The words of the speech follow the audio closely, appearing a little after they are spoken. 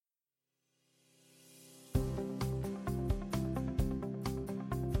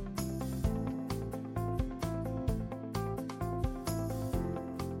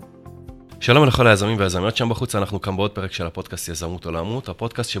שלום לכל היזמים והיזמיות שם בחוץ, אנחנו כאן בעוד פרק של הפודקאסט יזמות עולמות,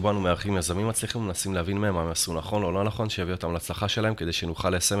 הפודקאסט שבו אנו מארחים יזמים מצליחים ומנסים להבין מהם מה הם עשו נכון או לא נכון, שיביא אותם להצלחה שלהם כדי שנוכל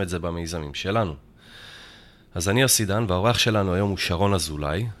ליישם את זה במיזמים שלנו. אז אני עשידן, והאורח שלנו היום הוא שרון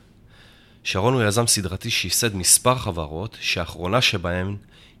אזולאי. שרון הוא יזם סדרתי שייסד מספר חברות, שהאחרונה שבהן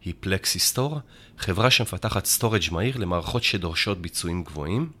היא פלקסיסטור, חברה שמפתחת סטורג' מהיר למערכות שדורשות ביצועים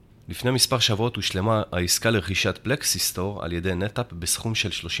גבוהים. לפני מספר שבועות הושלמה העסקה לרכישת פלקסיסטור על ידי נטאפ בסכום של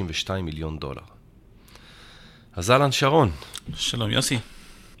 $32 מיליון. אז אהלן שרון. שלום יוסי.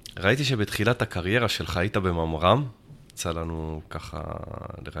 ראיתי שבתחילת הקריירה שלך היית בממר"ם, יצא לנו ככה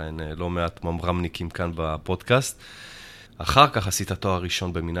לראיין לא מעט ממר"מניקים כאן בפודקאסט. אחר כך עשית תואר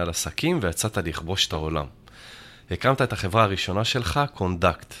ראשון במנהל עסקים ויצאת לכבוש את העולם. הקמת את החברה הראשונה שלך,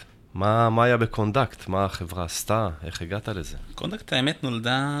 קונדקט. מה היה בקונדקט? מה החברה עשתה? איך הגעת לזה? קונדקט האמת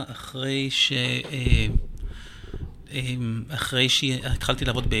נולדה אחרי שהתחלתי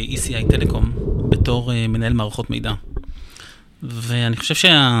לעבוד ב-ECI טלקום בתור מנהל מערכות מידע. ואני חושב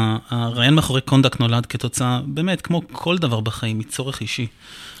שהרעיון מאחורי קונדקט נולד כתוצאה, באמת, כמו כל דבר בחיים, מצורך אישי.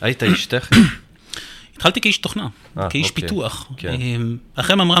 היית איש טכני? התחלתי כאיש תוכנה, כאיש פיתוח.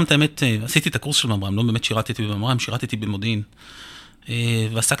 אחרי ממר"ם, האמת, עשיתי את הקורס של ממר"ם, לא באמת שירתתי בממר"ם, שירתתי במודיעין.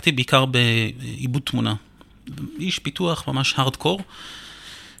 ועסקתי בעיקר בעיבוד תמונה. איש פיתוח ממש הארדקור,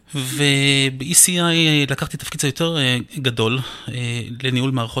 וב-ECI לקחתי תפקיד קצת יותר גדול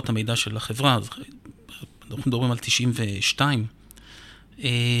לניהול מערכות המידע של החברה. אנחנו מדברים על 92.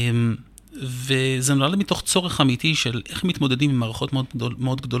 וזה נולד מתוך צורך אמיתי של איך מתמודדים עם מערכות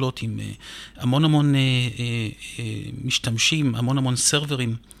מאוד גדולות, עם המון משתמשים, המון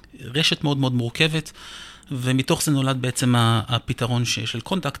סרברים, רשת מאוד מאוד מורכבת, ומתוך זה נולד בעצם הפתרון של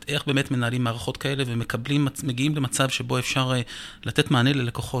קונדקט, איך באמת מנהלים מערכות כאלה ומגיעים למצב שבו אפשר לתת מענה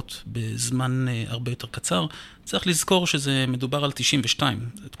ללקוחות בזמן הרבה יותר קצר. צריך לזכור שזה מדובר על 92,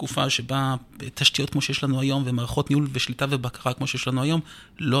 זו תקופה שבה תשתיות כמו שיש לנו היום ומערכות ניהול ושליטה ובקרה כמו שיש לנו היום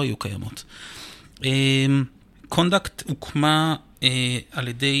לא היו קיימות. קונדקט הוקמה על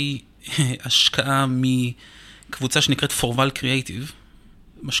ידי השקעה מקבוצה שנקראת פורבל קריאייטיב,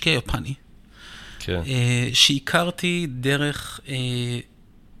 משקיע יפני. כן. שהכרתי דרך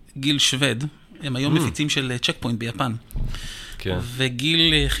גיל שווד, הם היום מפיצים של צ'ק פוינט ביפן. כן.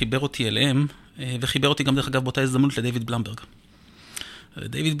 וגיל חיבר אותי אליהם, וחיבר אותי גם דרך אגב באותה הזדמנות לדייוויד בלמברג.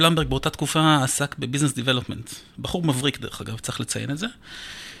 דייוויד בלמברג באותה תקופה עסק בביזנס דיבלופמנט. בחור מבריק דרך אגב, צריך לציין את זה.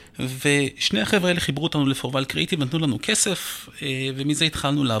 ושני החבר'ה האלה חיברו אותנו לפורבל קריאיטיב, נתנו לנו כסף, ומזה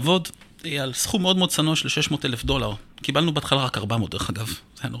התחלנו לעבוד על סכום מאוד מאוד צנוע של $600,000. קיבלנו בהתחלה רק 400 דרך אגב,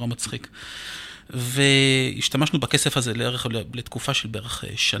 זה היה נורא מצחיק. והשתמשנו בכסף הזה לתקופה של בערך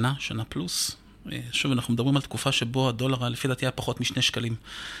שנה פלוס. שוב, אנחנו מדברים על תקופה שבו הדולר לפי דעתי היה פחות מ2 שקלים.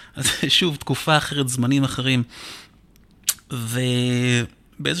 אז שוב, תקופה אחרת, זמנים אחרים.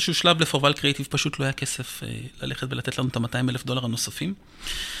 ובאיזשהו שלב לפורבל קריאיטיב פשוט לא היה כסף ללכת ולתת לנו את $200,000 הנוספים.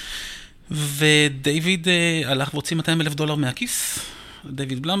 ודייוויד הלך והוציא $200,000 מהכיס.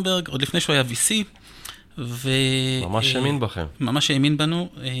 דייוויד בלמברג, עוד לפני שהוא היה VC. ממש האמין בכם. ממש האמין בנו,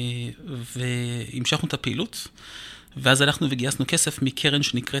 והמשכנו את הפעילות, ואז הלכנו וגייסנו כסף מקרן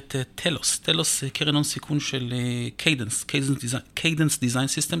שנקראת טלוס. טלוס קרן הון סיכון של Cadence Design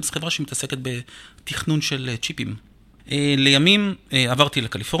Systems, חברה שמתעסקת בתכנון של צ'יפים. לימים עברתי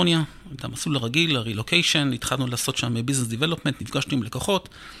לקליפורניה, את המסלול הרגיל, הרילוקיישן, התחלנו לעשות שם ביזנס דיבלופמנט, נפגשנו עם לקוחות,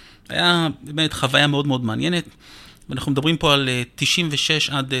 היה באמת חוויה מאוד מאוד מעניינת, ואנחנו מדברים פה על 96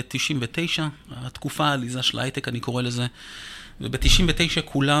 עד 99, התקופה העליזה של ההייטק, אני קורא לזה. וב-99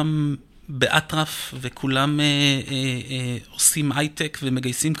 כולם באטרף, וכולם עושים הייטק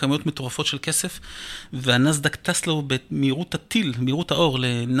ומגייסים כמויות מטורפות של כסף, והנסדק טס לו במהירות הטיל, מהירות האור,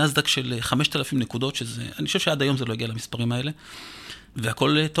 לנסדק של 5,000 נקודות, שזה, אני חושב שעד היום זה לא הגיע למספרים האלה,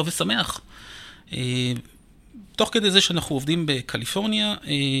 והכל טוב ושמח. תוך כדי זה שאנחנו עובדים בקליפורניה,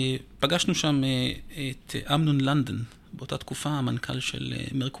 פגשנו שם את אמנון לנדון, באותה תקופה המנכ"ל של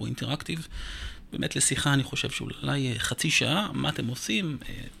מרקורי אינטראקטיב, באמת לשיחה אני חושב שאולי חצי שעה, מה אתם עושים?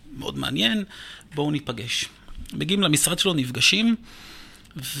 מאוד מעניין, בואו ניפגש. מגיעים למשרד שלו, נפגשים,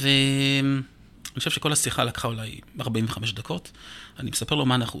 ואני חושב שכל השיחה לקחה אולי 45 דקות, אני מספר לו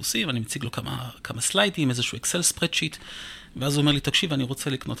מה אנחנו עושים, אני מציג לו כמה סליידים, איזשהו אקסל ספרדשיט, ואז הוא אומר לי, תקשיב, אני רוצה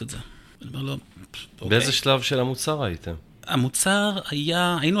לקנות את זה. אני אומר לו, אוקיי. באיזה שלב של המוצר הייתם? המוצר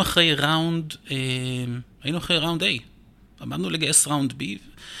היה, היינו אחרי ראונד A. עמדנו לגייס ראונד B,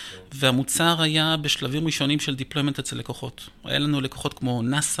 והמוצר היה בשלבים ראשונים של דיפלוימנט אצל לקוחות. היה לנו לקוחות כמו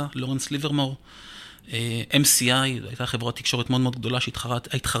נאסא, לורנס ליברמור, MCI, הייתה חברת תקשורת מאוד מאוד גדולה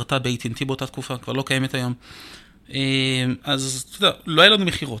שהתחרתה ב-AT&T באותה תקופה, כבר לא קיימת היום. אז אתה יודע, לא היה לנו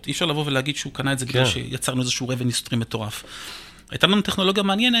מחירות, אי אפשר לבוא ולהגיד שהוא קנה את זה בגלל שיצרנו איזשהו revenue stream מטורף. הייתה לנו טכנולוגיה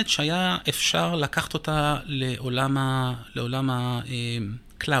מעניינת שהיה אפשר לקחת אותה לעולם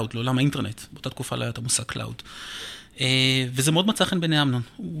ה-Cloud, לעולם האינטרנט. באותה תקופה לא היה את המושג Cloud. וזה מאוד מצא חן בעיני אמנון.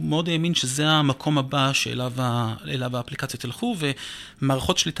 הוא מאוד האמין שזה המקום הבא שאליו האפליקציות הלכו,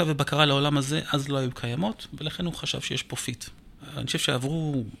 ומערכות שליטה ובקרה לעולם הזה אז לא היו קיימות, ולכן הוא חשב שיש פה פיט. אני חושב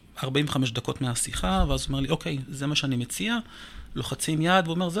שעברו 45 דקות מהשיחה, ואז הוא אומר לי, אוקיי, זה מה שאני מציע, לוחצים יד,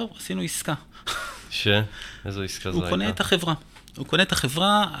 והוא אומר, זהו, עשינו עסקה. איזו עסקה זו הוא קונה את החברה. הוא קונה את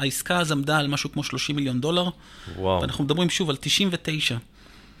החברה, העסקה אז עמדה על משהו כמו $30 מיליון. וואו. ואנחנו מדברים שוב על 99.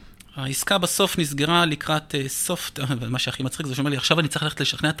 העסקה בסוף נסגרה לקראת סוף, ומה שהכי מצחיק זה שאומר לי, עכשיו אני צריך ללכת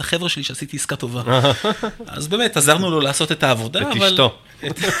לשכנע את החבר'ה שלי שעשיתי עסקה טובה. אז באמת, עזרנו לו לעשות את העבודה, את אשתו.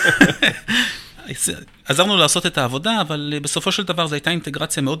 עזרנו לעשות את העבודה, אבל בסופו של דבר זו הייתה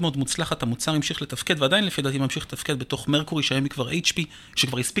אינטגרציה מאוד מאוד מוצלחת, המוצר המשיך לתפקד, ועדיין לפי דעתי ממשיך לתפקד בתוך מרקורי, שהיום היא כבר HP,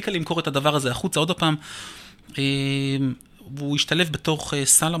 שכבר הספיקה למכור את הדבר הזה החוצה עוד הפעם, והוא השתלב בתוך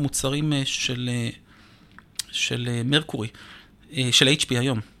סל המוצרים של מרקורי, של HP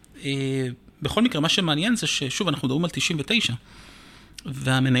היום. בכל מקרה, מה שמעניין זה ששוב, אנחנו מדברים על 99,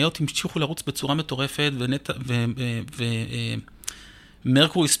 והמניות המשיכו לרוץ בצורה מטורפת,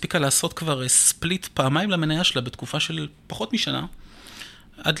 מרקורי הספיקה לעשות כבר ספליט פעמיים למניה שלה בתקופה של פחות משנה,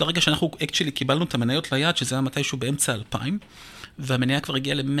 עד לרגע שאנחנו אקצ'לי קיבלנו את המניות ליד, שזה היה מתישהו באמצע 2000, והמניה כבר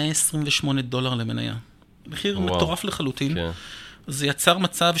הגיעה $128 למניה. מחיר מטורף לחלוטין. כן. זה יצר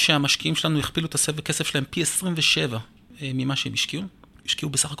מצב שהמשקיעים שלנו הכפילו את הכסף שלהם פי 27 ממה שהם השקיעו.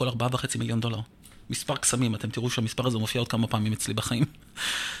 השקיעו בסך הכל $4.5 מיליון. מספר קסמים, אתם תראו שהמספר הזה מופיע עוד כמה פעמים אצלי בחיים.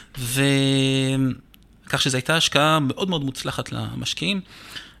 כך שזו הייתה השקעה מאוד מאוד מוצלחת למשקיעים.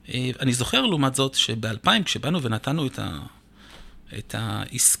 אני זוכר לעומת זאת שב-2000, כשבאנו ונתנו את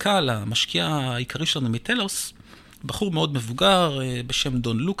העסקה למשקיע העיקרי שלנו מטלוס, בחור מאוד מבוגר בשם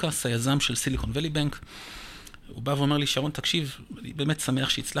דון לוקאס, היזם של סיליקון ואלי בנק, הוא בא ואומר לי, שרון, תקשיב, אני באמת שמח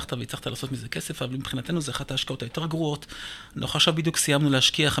שהצלחת והצלחת לעשות מזה כסף, אבל מבחינתנו זה אחת ההשקעות היותר גרועות. אנחנו עכשיו בדיוק סיימנו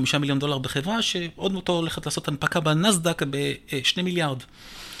להשקיע $5 מיליון בחברה, שעוד מותו הולכת לעשות הנפקה בנסדק ב$2 מיליארד.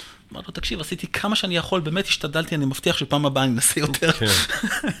 אמר לו, תקשיב, עשיתי כמה שאני יכול, באמת השתדלתי, אני מבטיח שפעם הבאה אני אנסה יותר.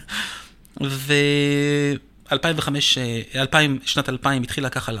 שנת 2000 התחילה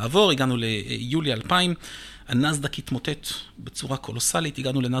ככה לעבור, הגענו ליולי 2000, הנסדק התמוטט בצורה קולוסלית,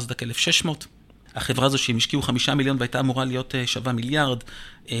 הגענו לנסדק 1600, החברה הזו שהם השקיעו $5 מיליון והייתה אמורה להיות שווה מיליארד,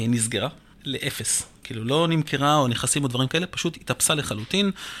 נסגרה לאפס. כאילו לא נמכרה או נכסים או דברים כאלה, פשוט התאפסה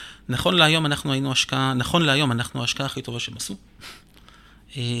לחלוטין. נכון להיום אנחנו ההשקעה הכי טובה שהם עשו.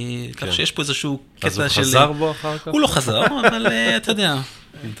 כך שיש פה איזשהו קטע של... אז הוא חזר בו אחר כך? הוא לא חזר, אבל אתה יודע,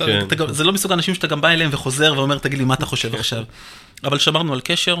 זה לא מסוג אנשים שאתה גם בא אליהם וחוזר ואומר, תגיד לי מה אתה חושב עכשיו. אבל שמרנו על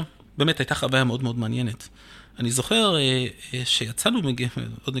קשר, באמת הייתה חוויה מאוד מאוד מעניינת. אני זוכר שיצאנו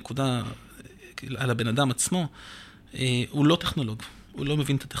עוד נקודה על הבן אדם עצמו, הוא לא טכנולוג, הוא לא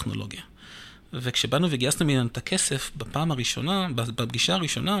מבין את הטכנולוגיה. וכשבאנו וגייסנו ממנו את הכסף בפעם הראשונה, בפגישה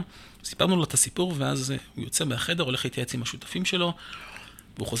הראשונה, סיפרנו לו את הסיפור, ואז הוא יוצא מהחדר, הולך להתייעץ עם השותפים שלו,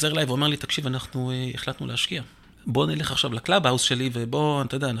 והוא חוזר אליי ואומר לי, תקשיב, אנחנו החלטנו להשקיע. בוא נלך עכשיו לקלאב האוס שלי, ובוא,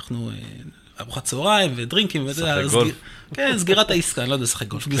 אתה יודע, אנחנו ארוחת צהריים ודרינקים, שחק גולף. כן, סגירת העסקה, אני לא יודע, שחק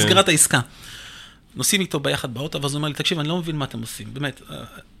גולף, סגירת העסקה. נוסעים איתו ביחד באוטו, ואז הוא אומר לי, תקשיב, אני לא מבין מה אתם עושים, באמת,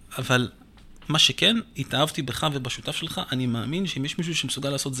 אבל מה שכן, התאהבתי בך ובשותף שלך, אני מאמין שאם יש מישהו שמסוגל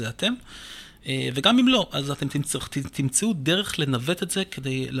לעשות זה אתם, וגם אם לא, אז אתם תמצאו דרך לנווט את זה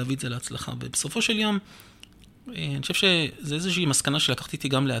כדי להביא את זה להצלחה. ובסופו של יום, אני חושב שזה איזושהי מסקנה שלקחתי איתי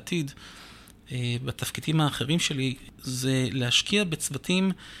גם לעתיד, בתפקידים האחרים שלי, זה להשקיע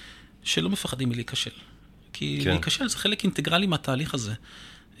בצוותים שלא מפחדים מלהיכשל. כי להיכשל זה חלק אינטגרלי מהתהליך הזה,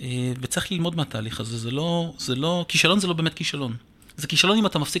 וצריך ללמוד מהתהליך הזה. זה לא, כישלון זה לא באמת כישלון. זה כישלון אם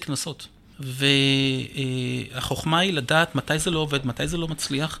אתה מפסיק לנסות. והחוכמה היא לדעת מתי זה לא עובד, מתי זה לא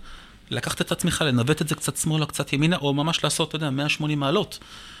מצליח, לקחת את עצמך, לנווט את זה קצת שמאלה, קצת ימינה, או ממש לעשות, אתה יודע, 180 מעלות,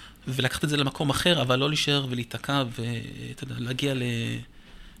 ולקחת את זה למקום אחר, אבל לא להישאר ולהתעקע, ואתה יודע, להגיע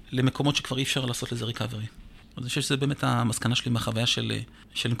למקומות שכבר אי אפשר לעשות לזה ריקאברי. אז אני חושב שזה באמת המסקנה שלי מהחוויה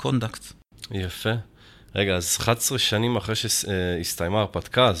של קונדקט. יפה. רגע, אז 11 שנים אחרי שהסתיימה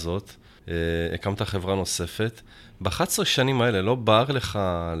ההרפתקה הזאת, הקמת חברה נוספת. ב-11 שנים האלה לא בער לך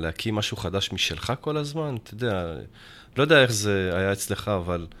להקים משהו חדש משלך כל הזמן? אתה יודע, לא יודע איך זה היה אצלך,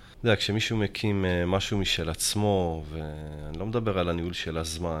 אבל אתה יודע, כשמישהו מקים משהו משל עצמו, ואני לא מדבר על הניהול של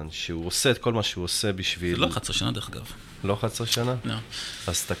הזמן, שהוא עושה את כל מה שהוא עושה בשביל... זה לא 11 שנה דרך אגב. לא 11 שנה? לא.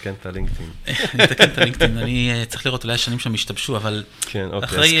 אז תקן את הלינקדאין. אני אתקן את הלינקדאין, אני צריך לראות אולי השנים שם השתבשו, אבל... כן,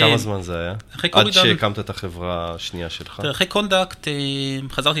 אוקיי, אז כמה זמן זה היה? עד שהקמת את החברה השנייה שלך? תראה, אחרי קונדקט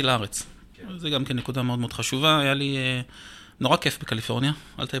חזרתי לארץ. זה גם כן נקודה מאוד מאוד חשובה, היה לי נורא כיף בקליפורניה,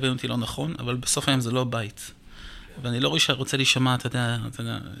 אל תאבד אותי לא נכון, אבל בסוף היום זה לא בית. ואני לא רוצה להישמע, אתה יודע,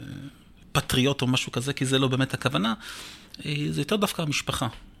 פטריוט או משהו כזה, כי זה לא באמת הכוונה. זה יותר דווקא המשפחה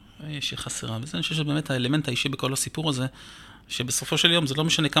שחסרה. וזה אני חושב שבאמת האלמנט האישי בכל הסיפור הזה, שבסופו של יום זה לא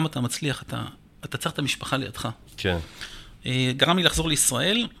משנה כמה אתה מצליח, אתה צריך את המשפחה לידך. כן. גרם לי לחזור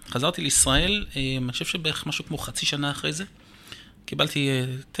לישראל, חזרתי לישראל, אני חושב שבערך משהו כמו חצי שנה אחרי זה, קיבלתי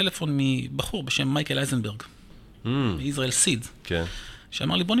טלפון מבחור בשם מייקל אייזנברג, מישראל סיד, כן.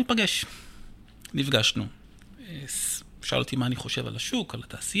 שאמר לי בוא ניפגש. נפגשנו. שאל אותי מה אני חושב על השוק, על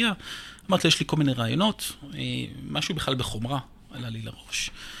התעשייה. אמרתי לו, יש לי כל מיני רעיונות, משהו בכלל בחומרה עלה לי לראש.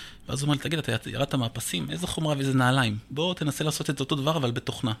 ואז הוא אמר לי, תגיד, אתה ירדת מהפסים, איזה חומרה ואיזה נעליים? בוא תנסה לעשות את אותו דבר, אבל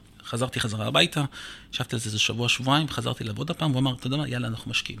בתוכנה. חזרתי חזרה הביתה, ישבתי על זה שבוע, שבועיים, וחזרתי לעבוד הפעם, והוא אמר, אתה יודע מה, יאללה,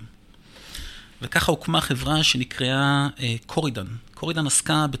 אנחנו משקיעים. וככה הוקמה חברה שנקראה קורידן. קורידן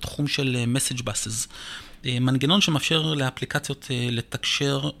עסקה בתחום של message buses. מנגנון שמאפשר לאפליקציות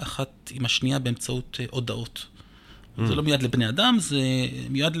לתקשר אחת עם השנייה באמצעות הודעות. זה לא מיועד לבני אדם, זה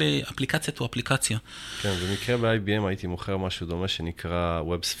מיועד לאפליקציית או אפליקציה. כן, במקרה ב-IBM הייתי מוכר משהו דומה שנקרא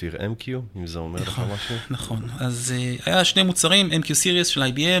WebSphere MQ, אם זה אומר לך משהו. נכון, אז היה שני מוצרים, MQ Series של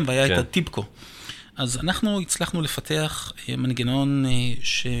IBM, והיה את הטיפקו. אז אנחנו הצלחנו לפתח מנגנון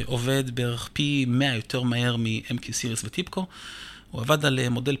שעובד בערך פי 100 יותר מהר מ-MQ Series וטיפקו. הוא עבד על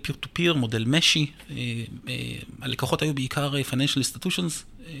מודל peer-to-peer, מודל משי. הלקוחות היו בעיקר financial institutions,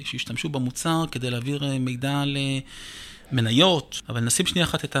 שהשתמשו במוצר כדי להעביר מידע למניות. אבל נשים שנייה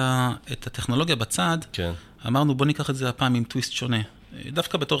אחת את הטכנולוגיה בצד. כן. אמרנו, בוא ניקח את זה הפעם עם טוויסט שונה.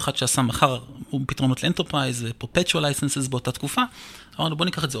 דווקא בתור אחד שעשה מחר פתרונות לאנטרפרייז, perpetual licenses באותה תקופה, אמרנו, בוא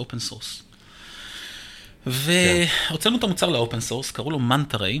ניקח את זה open source. והוצאנו את המוצר ל-open source, קראו לו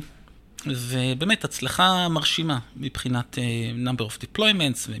מנטרי, ובאמת הצלחה מרשימה מבחינת number of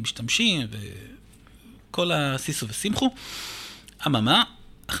deployments ומשתמשים וכל הסיסו וסימחו. אממה,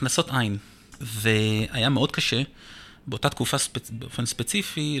 הכנסות עין. והיה מאוד קשה באותה תקופה באופן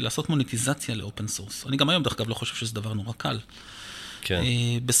ספציפי לעשות מוניטיזציה לאופן סורס. אני גם היום דרך אגב לא חושב שזה דבר נורא קל. כן.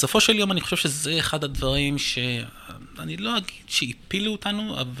 בסופו של יום אני חושב שזה אחד הדברים שאני לא אגיד שהפילו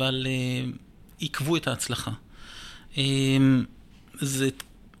אותנו, אבל עיכבו את ההצלחה.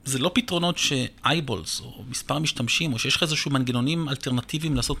 זה לא פתרונות ש-eyeballs או מספר משתמשים, או שיש לך איזשהו מנגנונים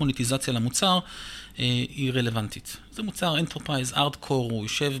אלטרנטיביים לעשות מוניטיזציה למוצר, היא רלוונטית. זה מוצר enterprise, hardcore, הוא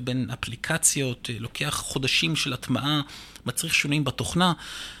יושב בין אפליקציות, לוקח חודשים של הטמעה, מצריך שינויים בתוכנה,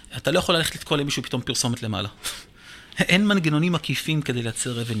 אתה לא יכול ללכת לתקוע למישהו פתאום פרסומת למעלה. אין מנגנונים עקיפים כדי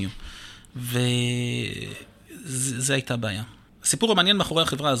לייצר revenue, וזה הייתה בעיה. הסיפור המעניין מאחורי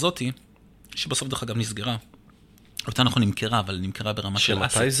החברה הזאת, שבסוף דרך אגב נסגרה, אותה אנחנו נמכרה, אבל נמכרה ברמה של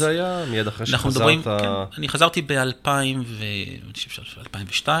אסטס. שמתי זה היה? מיד אחרי שחזרת? כן, אני חזרתי ב-2002,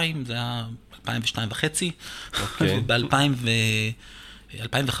 זה היה 2002 וחצי,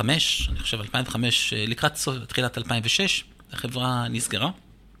 וב-2005, אני חושב 2005, לקראת תחילת 2006, החברה נסגרה.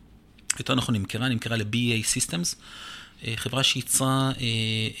 יותר אנחנו נמכרה ל-BA Systems, חברה שייצרה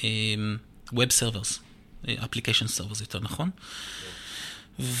Web Servers, Application Servers יותר נכון.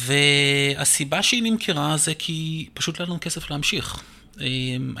 והסיבה שהיא נמכרה זה כי פשוט לא היה לנו כסף להמשיך.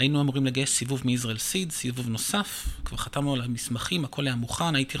 היינו אמורים לגייס סיבוב מישראל סיד, סיבוב נוסף, כבר חתמנו על המסמכים, הכל היה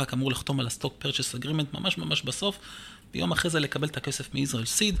מוכן, הייתי רק אמור לחתום על הסטוק פרצ'ס אגרימנט ממש בסוף, ביום אחרי זה לקבל את הכסף מישראל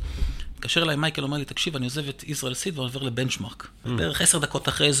סיד. מתקשר אליי מייקל, אומר לי, תקשיב, אני עוזב את ישראל סיד ועובר לבנצ'מרק. בערך 10 דקות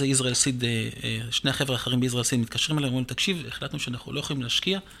אחרי זה ישראל סיד, שני החבר'ה האחרים בישראל סיד מתקשרים אליי, אומרים, תקשיב, החלטנו שאנחנו לא יכולים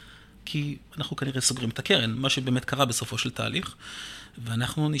להשקיע, כי אנחנו כנראה סוגרים את הקרן, מה שבאמת קרה בסופו של תהליך,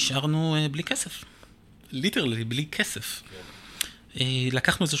 ואנחנו נשארנו בלי כסף. ליטרלי, בלי כסף.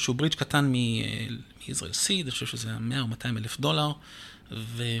 לקחנו איזשהו ברידג' קטן מישראל סיד, אני חושב שזה היה 100 או 200 אלף דולר,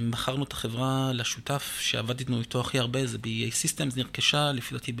 ומכרנו את החברה לשותף שעבדנו איתו הכי הרבה, זה ב-EA Systems, נרכשה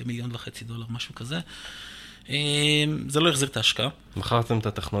לפי דעתי ב$1.5 מיליון, משהו כזה. זה לא החזיר את ההשקעה. מכרתם את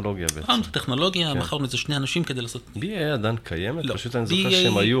הטכנולוגיה בעצם. מכרנו את הטכנולוגיה, מכרנו את זה שני אנשים כדי לעשות... BA עדיין קיימת? פשוט אני זוכר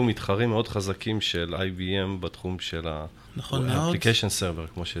שהם היו מתחרים מאוד חזקים של IBM בתחום של ה-Application Server,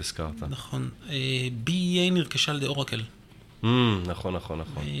 כמו שהזכרת. נכון. BA נרכשה לידי אורקל. נכון.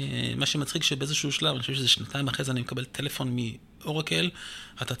 מה שמצחיק שבאיזשהו שלב, אני חושב שזה שנתיים אחרי זה אני מקבל טלפון מאורקל,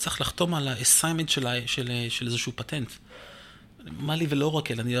 אתה צריך לחתום על ה-assignment של איזשהו פטנט. מה לי ולא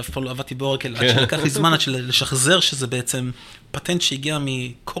אורקל, אני אף פעם לא עבדתי באורקל, עד שלקח לי זמן, עד לשחזר שזה בעצם פטנט שהגיע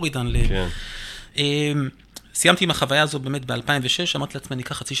מקורידן. סיימתי עם החוויה הזו באמת ב-2006, אמרתי לעצמי, אני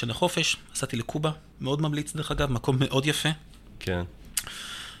אקח חצי שנה חופש, נסעתי לקובה, מאוד ממליץ דרך אגב, מקום מאוד יפה. כן.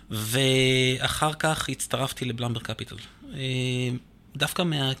 ואחר כך הצטרפתי לבלמבר קפיטל. דווקא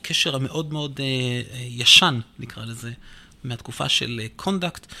מהקשר המאוד מאוד ישן, נקרא לזה, מהתקופה של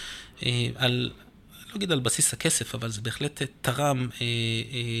קונדקט, לא אגיד על בסיס הכסף, אבל זה בהחלט תרם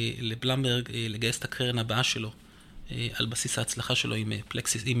לבלמברג לגייס את הקרן הבאה שלו על בסיס ההצלחה שלו עם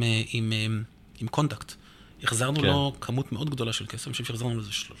פלקסיס, עם קונדקט. החזרנו לו כמות מאוד גדולה של כסף, אני חושב שהחזרנו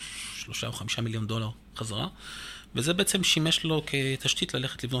לזה 3 או 5 מיליון דולר חזרה, וזה בעצם שימש לו כתשתית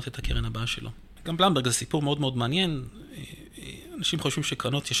ללכת לבנות את הקרן הבאה שלו. גם בלמברג זה סיפור מאוד מאוד מעניין, אנשים חושבים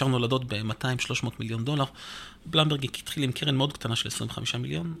שקרנות ישר נולדות ב-200-300 מיליון דולר, בלמברג התחיל עם קרן מאוד קטנה של 25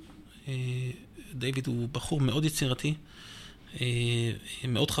 מיליון, דיוויד הוא בחור מאוד יצירתי,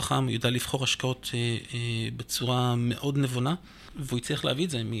 מאוד חכם, הוא יודע לבחור השקעות בצורה מאוד נבונה, והוא הצליח להביא את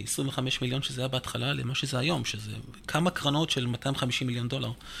זה מ-25 מיליון שזה היה בהתחלה למה שזה היום, שזה כמה קרנות של 250 מיליון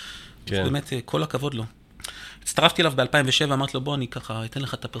דולר. כן. אז באמת כל הכבוד לו. הצטרפתי אליו ב-2007, אמרתי לו בוא אני ככה אתן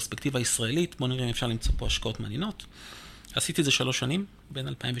לך את הפרספקטיבה הישראלית, בוא נראה אם אפשר למצוא פה השקעות מעניינות. עשיתי את זה 3 שנים, בין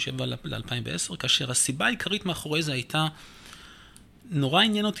 2007 ל-2010, כאשר הסיבה העיקרית מאחורי זה הייתה, נורא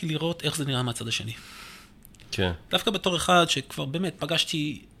עניין אותי לראות איך זה נראה מהצד השני. כן. דווקא בתור אחד שכבר באמת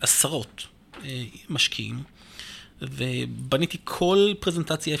פגשתי עשרות משקיעים, ובניתי כל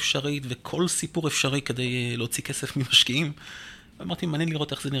פרזנטציה אפשרית וכל סיפור אפשרי כדי להוציא כסף ממשקיעים. ואמרתי, מעניין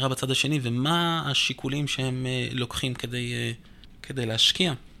לראות איך זה נראה בצד השני, ומה השיקולים שהם לוקחים כדי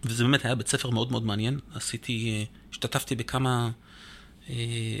להשקיע. וזה באמת היה בית ספר מאוד מאוד מעניין. השתתפתי בכמה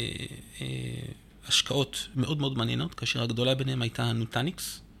השקעות מאוד מאוד מעניינות, כאשר הגדולה ביניהם הייתה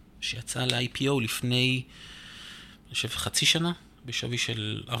נוטניקס, שיצאה ל-IPO לפני, אני חושב, חצי שנה, בשווי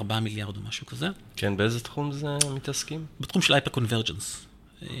של 4 מיליארד או משהו כזה. כן, באיזה תחום זה מתעסקים? בתחום של הייפר-קונברג'נס.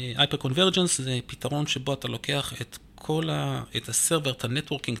 הייפר-קונברג'נס זה פתרון שבו אתה לוקח את הסרבר, את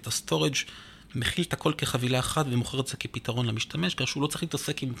הנטוורקינג, את הסטורג', מכיל את הכל כחבילה אחת ומוכר את זה כפתרון למשתמש, כאשר הוא לא צריך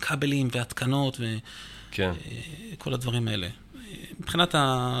להתעסק עם קאבלים והתקנות וכל הדברים האלה. מבחינת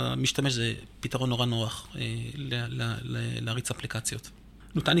המשתמש זה פתרון נורא נוח להריץ אפליקציות.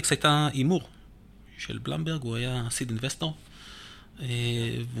 נוטניקס הייתה אימור של בלמברג, הוא היה סיד אינבסטור,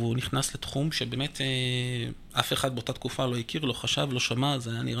 והוא נכנס לתחום שבאמת אף אחד באותה תקופה לא הכיר, לא חשב, לא שמע,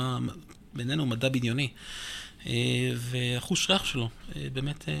 זה היה נראה בינינו מדע בדיוני. ואחוז שריח שלו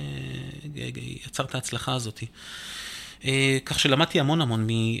באמת יצר את ההצלחה הזאת. כך שלמדתי המון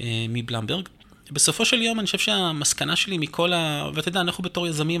מבלמברג. בסופו של יום אני חושב שהמסקנה שלי מכל ואתה יודע, אנחנו בתור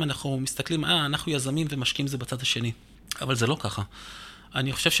יזמים, אנחנו מסתכלים, אנחנו יזמים ומשקיעים זה בצד השני. אבל זה לא ככה.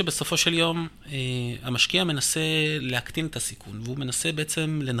 אני חושב שבסופו של יום המשקיע מנסה להקטין את הסיכון, והוא מנסה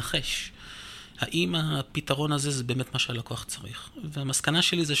בעצם לנחש. האם הפתרון הזה זה באמת מה שהלקוח צריך? והמסקנה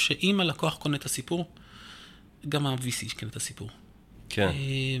שלי זה שאם הלקוח קונה את הסיפור, גם ה-VC קונה את הסיפור. כן.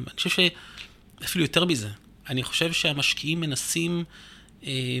 אני חושב שאפילו יותר מזה, אני חושב שהמשקיעים מנסים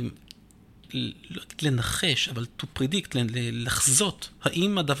לא לנחש, אבל to predict, לחזות,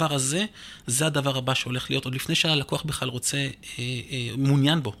 האם הדבר הזה, זה הדבר הבא שהולך להיות, עוד לפני שהלקוח בכלל רוצה,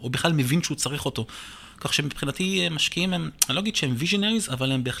 מעוניין בו, או בכלל מבין שהוא צריך אותו. כך שמבחינתי משקיעים הם, אני לא אגיד שהם visionaries,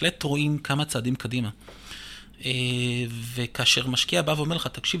 אבל הם בהחלט רואים כמה צעדים קדימה. וכאשר משקיע בא ואומר לך,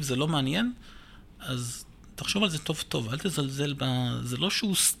 תקשיב, זה לא מעניין, אז תחשוב על זה טוב טוב, אל תזלזל זה לא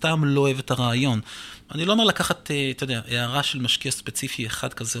שהוא סתם לא אוהב את הרעיון. אני לא אומר לקחת, אתה יודע, הערה של משקיע ספציפי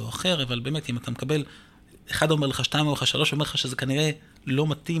אחד כזה או אחר, אבל באמת, אם אתה מקבל, אחד אומר לך, 2 אומר לך, 3 אומר לך שזה כנראה לא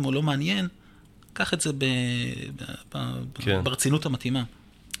מתאים או לא מעניין, קח את זה ברצינות המתאימה.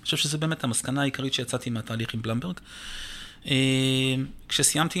 אני חושב שזה באמת המסקנה העיקרית שיצאתי מהתהליך עם בלמברג.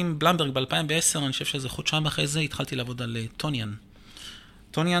 כשסיימתי עם בלמברג ב-2010, אני חושב שזה חודשיים אחרי זה, התחלתי לעבוד על טוניאן.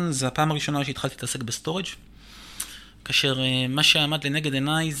 טוניאן זה הפעם הראשונה שהתחלתי להתעסק בסטורג', כאשר מה שעמד לנגד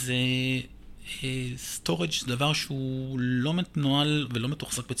עיניי זה סטורג' זה דבר שהוא לא מנוהל ולא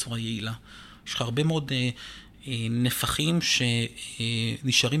מתוחזק בצורה יעילה. יש לך הרבה מאוד נפחים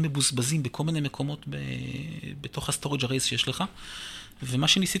שנשארים מבוזבזים בכל מיני מקומות בתוך הסטורג' הרייס שיש לך, ומה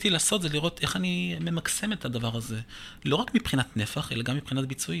שניסיתי לעשות זה לראות איך אני ממקסם את הדבר הזה, לא רק מבחינת נפח, אלא גם מבחינת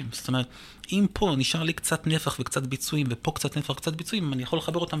ביצועים. זאת אומרת, אם פה נשאר לי קצת נפח וקצת ביצועים, ופה קצת נפח וקצת ביצועים, אני יכול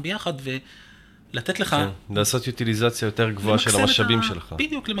לחבר אותם ביחד ולתת לך... כן, לעשות יוטיליזציה יותר גבוהה של המשאבים שלך.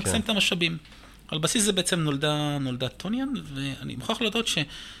 בדיוק, למקסם את המשאבים. על בסיס זה בעצם נולדה טוניאן, ואני מוכרח להודות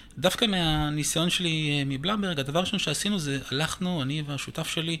שדווקא מהניסיון שלי מבלמברג, הדבר ראשון שעשינו זה, הלכנו, אני והשותף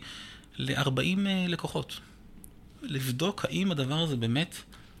שלי, ל-40 לקוחות. לבדוק האם הדבר הזה באמת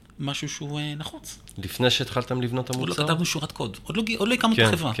משהו שהוא נחוץ. לפני שהתחלתם לבנות המוצר? עוד לא כתבנו שורת קוד, עוד לא הקמנו את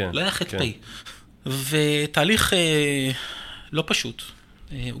החברה, לא היה חטא פי. ותהליך לא פשוט,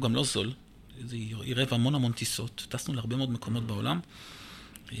 הוא גם לא זול, זה עירב המון טיסות, טסנו להרבה מאוד מקומות בעולם,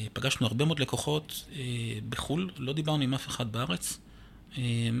 פגשנו הרבה מאוד לקוחות בחול, לא דיברנו עם אף אחד בארץ,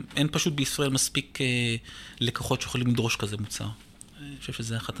 אין פשוט בישראל מספיק לקוחות שיכולים לדרוש כזה מוצר. אני חושב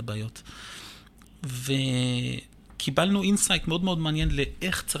שזה אחת הבעיות. קיבלנו אינסייט מאוד מאוד מעניין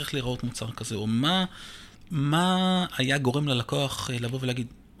לאיך צריך לראות מוצר כזה, או מה היה גורם ללקוח לבוא ולהגיד,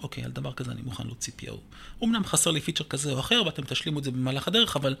 אוקיי, על דבר כזה אני מוכן להוציא PO. אומנם חסר לי פיצ'ר כזה או אחר, ואתם תשלימו את זה במהלך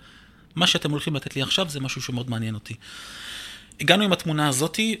הדרך, אבל מה שאתם הולכים לתת לי עכשיו זה משהו שמאוד מעניין אותי. הגענו עם התמונה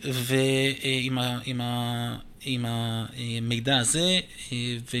הזאת, ועם המידע הזה,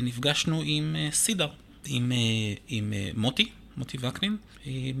 ונפגשנו עם סידר, עם מוטי וקנין,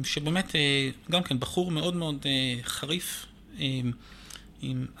 שבאמת גם כן בחור מאוד מאוד חריף,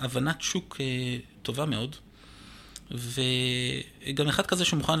 עם הבנת שוק טובה מאוד, וגם אחד כזה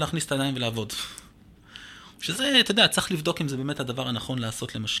שמוכן להכניס את הידיים ולעבוד. שזה, אתה יודע, צריך לבדוק אם זה באמת הדבר הנכון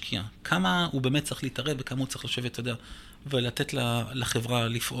לעשות למשקיע. כמה הוא באמת צריך להתערב וכמה הוא צריך לשבת, אתה יודע, ולתת לחברה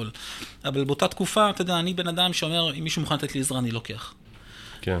לפעול. אבל באותה תקופה, אתה יודע, אני בן אדם שאומר, אם מישהו מוכן לתת לי עזרה, אני לוקח.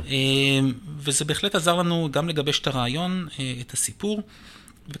 כן. וזה בהחלט עזר לנו גם לגבש את הרעיון, את הסיפור,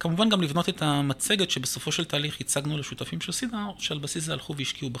 וכמובן גם לבנות את המצגת שבסופו של תהליך הצגנו לשותפים של סידר, שעל בסיס זה הלכו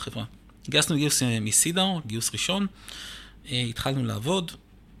והשקיעו בחברה. גייסנו גיוס מסידר, גיוס ראשון, התחלנו לעבוד,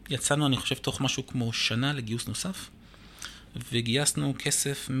 יצאנו, אני חושב, תוך משהו כמו שנה לגיוס נוסף, וגייסנו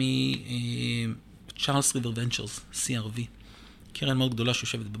כסף צ'ארלס ריבר ונצ'רס, CRV, קרן מאוד גדולה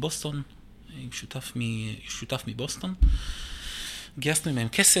שיושבת בבוסטון, שותף מבוסטון. גייסנו מהם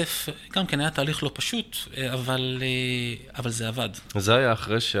כסף, גם כן היה תהליך לא פשוט, אבל זה עבד. זה היה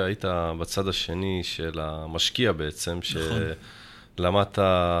אחרי שהיית בצד השני של המשקיע בעצם, שלמדת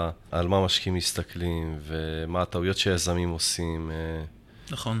על מה משקיעים מסתכלים, ומה הטעויות שיזמים עושים.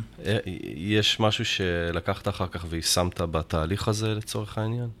 נכון. יש משהו שלקחת אחר כך ויישמת בתהליך הזה לצורך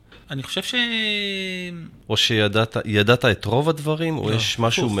העניין? אני חושב או שידעת את רוב הדברים, או יש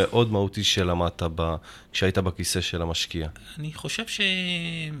משהו מאוד מהותי שלמדת כשהיית בכיסא של המשקיע? אני חושב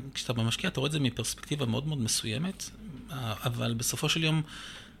שכשאתה במשקיע, אתה רואה את זה מפרספקטיבה מאוד מאוד מסוימת, אבל בסופו של יום,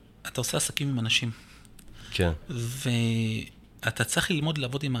 אתה עושה עסקים עם אנשים. כן. ואתה צריך ללמוד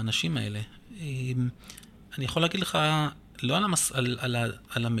לעבוד עם האנשים האלה. אני יכול להגיד לך, לא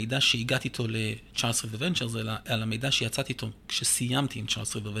על המידע שהגעתי איתו לצ'ארלס ריבר ונצ'רס, אלא על המידע שיצאתי איתו כשסיימתי עם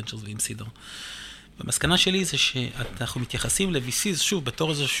צ'ארלס ריבר ונצ'רס ועם סידר. והמסקנה שלי זה שאנחנו מתייחסים ל-VCs, שוב, בתור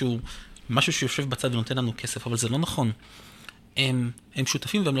איזשהו משהו שיושב בצד ונותן לנו כסף, אבל זה לא נכון. הם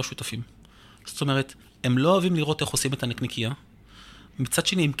שותפים והם לא שותפים. זאת אומרת, הם לא אוהבים לראות איך עושים את הנקניקייה. מצד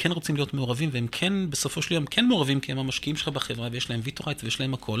שני, הם כן רוצים להיות מעורבים, והם כן, בסופו של יום, כן מעורבים, כי הם המשקיעים שלך בחברה, ויש להם ויטורייט ויש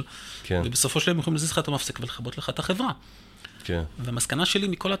להם הכל. כן. ובסופו של יום יכולים להזיז לך את המפסק ולחבות לך את החברה. כן. והמסקנה שלי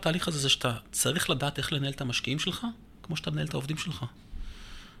מכל התהליך הזה זה שאתה צריך לדעת איך לנהל את המשקיעים שלך, כמו שאתה מנהל את העובדים שלך.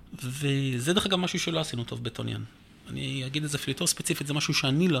 וזה דרך אגב משהו שלא עשינו טוב בטוניאן. אני אגיד את זה אפילו יותר ספציפית, זה משהו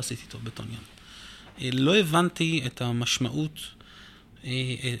שאני לא עשיתי טוב בטוניאן. לא הבנתי את המשמעות, או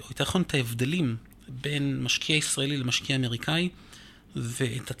יותר נכון את ההבדלים בין משקיע ישראלי למשקיע אמריקאי,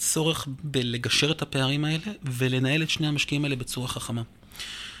 ואת הצורך בלגשר את הפערים האלה, ולנהל את שני המשקיעים האלה בצורה חכמה.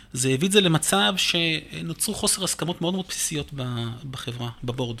 זה הביא את זה למצב שנוצרו חוסר הסכמות מאוד מאוד בסיסיות בחברה,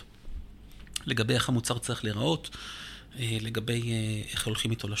 בבורד. לגבי איך המוצר צריך להיראות, לגבי איך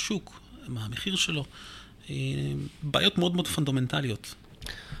הולכים איתו לשוק, מה המחיר שלו. בעיות מאוד מאוד פונדמנטליות.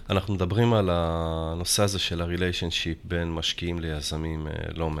 אנחנו מדברים על הנושא הזה של הריליישנשיפ בין משקיעים ליזמים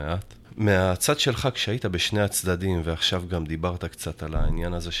לא מעט. מהצד שלך, כשהיית בשני הצדדים, ועכשיו גם דיברת קצת על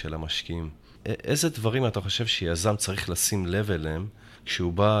העניין הזה של המשקיעים, איזה דברים אתה חושב שיזם צריך לשים לב אליהם,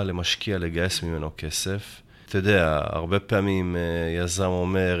 כשהוא בא למשקיע לגייס ממנו כסף? אתה יודע, הרבה פעמים יזם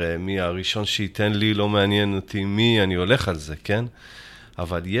אומר, מי הראשון שייתן לי, לא מעניין אותי מי, אני הולך על זה, כן?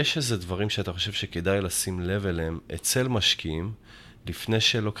 אבל יש איזה דברים שאתה חושב שכדאי לשים לב אליהם אצל משקיעים, לפני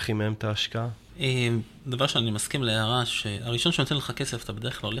שלוקחים מהם את ההשקעה? דבר שאני מסכים להערה, שהראשון שנותן לך כסף, אתה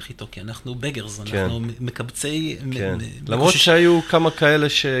בדרך כלל הולך איתו, כי אנחנו בגרס, אנחנו מקבצי... למרות שהיו כמה כאלה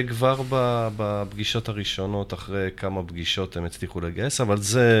שכבר בפגישות הראשונות, אחרי כמה פגישות הם הצליחו לגייס, אבל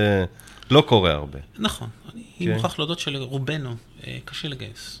זה לא קורה הרבה. נכון. אני מוכרח להודות שלרובנו קשה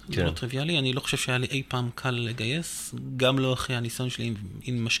לגייס. זה לא טריוויאלי, אני לא חושב שהיה לי אי פעם קל לגייס, גם לא אחרי הניסיון שלי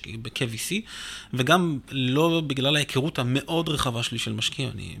כ-VC, וגם לא בגלל ההיכרות המאוד רחבה שלי של משקיע.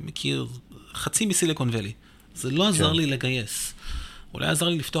 אני מכיר חצי מסיליקון ואלי. זה לא עזר לי לגייס. אולי עזר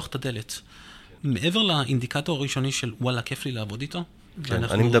לי לפתוח את הדלת. מעבר לאינדיקטור הראשוני של וואלה, כיף לי לעבוד איתו.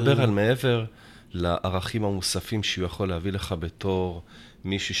 אני מדבר על מעבר לערכים המוספים שהוא יכול להביא לך בתור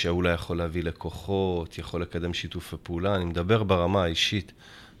מישהו שאולי יכול להביא לקוחות, יכול לקדם שיתוף פעולה. אני מדבר ברמה האישית,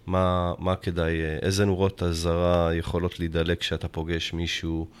 מה כדאי, איזה נורות הזרה יכולות להידלק כשאתה פוגש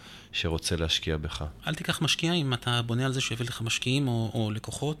מישהו שרוצה להשקיע בך. אל תיקח משקיע אם אתה בונה על זה שיביא לך משקיעים או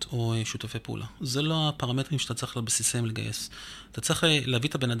לקוחות או שותפי פעולה. זה לא הפרמטרים שאתה צריך לבסיסים לגייס. אתה צריך להביא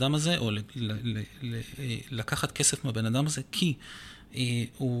את הבן אדם הזה או לקחת כסף מהבן אדם הזה, כי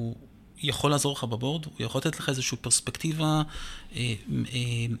הוא יכול לעזור לך בבורד, הוא יכול לתת לך איזושהי פרספקטיבה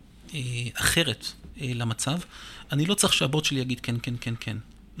אחרת למצב. אני לא צריך שהבורד שלי יגיד כן, כן, כן, כן.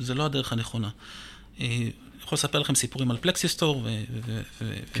 זה לא הדרך הנכונה. אני יכול לספר לכם סיפורים על פלקסיסטור,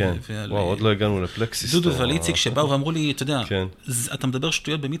 כן, וואו, עוד לא הגענו לפלקסיסטור. דודו ואיציק שבאו ואמרו לי, אתה יודע, אתה מדבר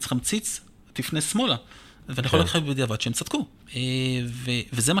שטויות במיץ חמציץ, תפנה שמאלה. ואני יכול לקחת בדיעבד שהם צדקו.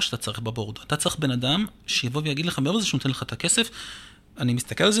 וזה מה שאתה צריך בבורד. אתה צריך בן אדם שיבוא ויגיד לך, מעבר לזה שנותן לך את הכסף, אני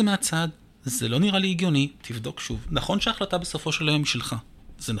מסתכל על זה מהצד, זה לא נראה לי הגיוני, תבדוק שוב. נכון שההחלטה בסופו של היום היא שלך.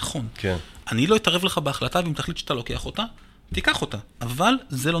 זה נכון. כן. אני לא אתערב לך בהחלטה, ואם תחליט שאתה לוקח אותה, תיקח אותה. אבל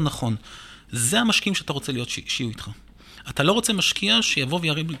זה לא נכון. זה המשקיעים שאתה רוצה להיות שיהיו איתך. אתה לא רוצה משקיע שיבוא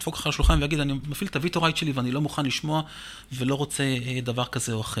וירים לדפוק לך על השולחן ויגיד, אני מפעיל את הוויטו רייט שלי ואני לא מוכן לשמוע ולא רוצה דבר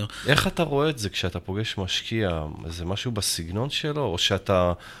כזה או אחר. איך אתה רואה את זה כשאתה פוגש משקיע? זה משהו בסגנון שלו? או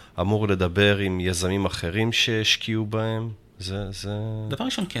שאתה אמור לדבר עם יזמים אחרים שהשקיעו בהם? דבר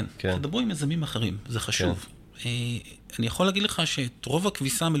ראשון, כן. תדברו עם יזמים אחרים, זה חשוב. אני יכול להגיד לך שאת רוב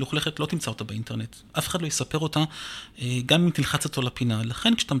הכביסה המלוכלכת לא תמצא אותה באינטרנט. אף אחד לא יספר אותה, גם אם תלחץ אותו לפינה.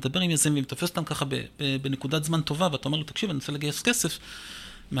 לכן, כשאתה מדבר עם יזמים ותופס אותם ככה בנקודת זמן טובה, ואתה אומר לו, תקשיב, אני רוצה לגייס כסף,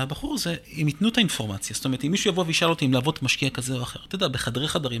 מהבחור הזה, הם ייתנו את האינפורמציה. זאת אומרת, אם מישהו יבוא וישאל אותי אם לעבוד משקיע כזה או אחר, אתה יודע, בחדרי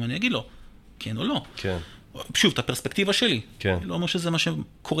חדרים, אני אגיד לו, כן או לא. כן. שוב, את הפרספקטיבה שלי. כן. לא אומר שזה מה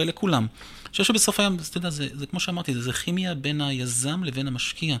שקורה לכולם. אני חושב שבסוף היום, אתה יודע, זה כמו שאמרתי, זה כימיה בין היזם לבין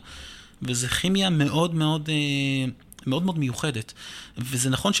המשקיע. וזה כימיה מאוד מאוד, מאוד מאוד מיוחדת. וזה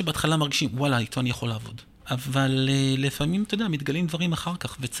נכון שבהתחלה מרגישים, וואלה, איתו אני יכול לעבוד. אבל לפעמים, אתה יודע, מתגלים דברים אחר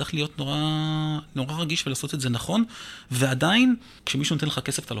כך, וצריך להיות נורא רגיש ולעשות את זה נכון, ועדיין, כשמישהו נותן לך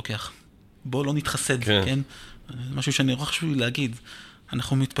כסף, אתה לוקח. בוא לא נתחסד, כן? זה משהו שאני נורא חשוב לי להגיד.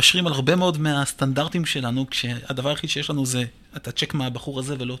 אנחנו מתפשרים על הרבה מאוד מהסטנדרטים שלנו, כשהדבר היחיד שיש לנו זה, אתה צ'ק מהבחור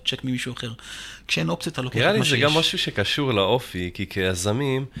הזה ולא צ'ק ממישהו אחר. כשאין אופציה, אתה לוקח את מה שיש. נראה לי זה גם משהו שקשור לאופי, כי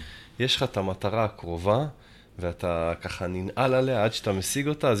כיזמים, יש לך את המטרה הקרובה, ואתה ככה ננעל עליה עד שאתה משיג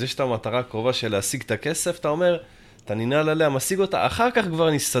אותה, אז יש את המטרה הקרובה של להשיג את הכסף, אתה אומר, אתה ננעל עליה, משיג אותה, אחר כך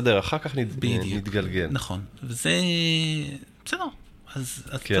כבר נסתדר, אחר כך נתגלגל. נכון, וזה בסדר. אז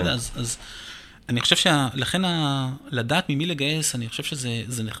אתה יודע, אז אני חושב שלכן לדעת ממי לגייס, אני חושב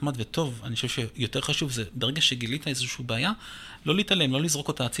שזה נחמד וטוב, אני חושב שיותר חשוב זה, ברגע שגילית איזושהי בעיה, לא להתעלם, לא לזרוק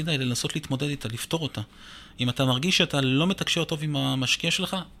אותה הצידה, אלא לנסות להתמודד איתה, לפתור אותה. אם אתה מרגיש שאתה לא מתקשר טוב עם המשקיע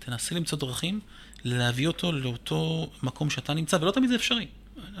שלך, תנסה למצוא דרכים, להביא אותו לאותו מקום שאתה נמצא, ולא תמיד זה אפשרי.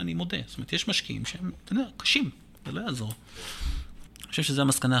 אני מודה. זאת אומרת, יש משקיעים שהם, אתה יודע, קשים, זה לא יעזור. אני חושב שזו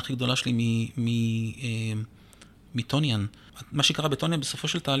המסקנה הכי גדולה שלי מטוניאן. מה שקרה בטוניאן בסופו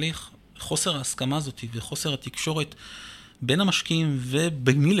של תהליך, חוסר ההסכמה הזאת וחוסר התקשורת בין המשקיעים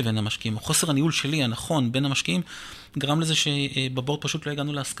וביני לבין המשקיעים, או חוסר הניהול שלי הנכון בין המשקיעים, גרם לזה שבבורד פשוט לא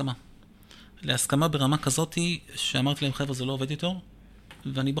הגענו להסכמה. להסכמה ברמה כזאת שאמרתי להם, חבר'ה, זה לא עובד יותר,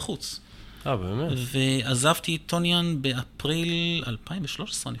 ואני בחוץ. באמת? ועזבתי את טוניאן באפריל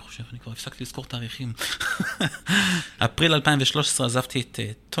 2013, אני חושב, אני כבר הפסקתי לזכור תאריכים. אפריל 2013 עזבתי את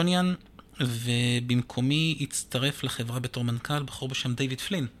טוניאן, ובמקומי הצטרף לחברה בתור מנכ"ל בחור בשם דיוויד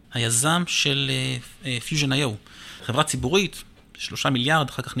פלין, היזם של Fusion.io, חברה ציבורית, 3 מיליארד,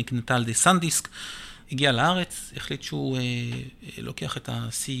 אחר כך נקנתה על ידי סנדיסק, הגיע לארץ, החליט שהוא לוקח את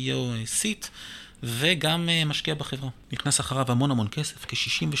ה-CEO סיט, וגם משקיע בחברה. נכנס אחריו המון כסף,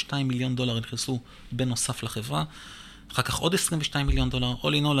 כ$62 מיליון נכנסו בנוסף לחברה, אחר כך עוד $22 מיליון, all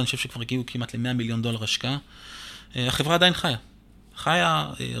in all, אני חושב שכבר הגיעו כמעט ל$100 מיליון השקעה. החברה עדיין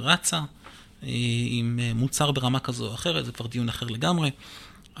חיה, רצה, עם מוצר ברמה כזו או אחרת, זה כבר דיון אחר לגמרי,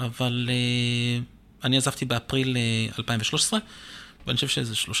 אבל אני עזבתי באפריל 2013, ואני חושב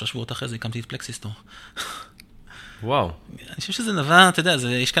שזה 3 שבועות אחרי זה הקמתי את פלקסיסטור. וואו. אני חושב שזה נבע, אתה יודע,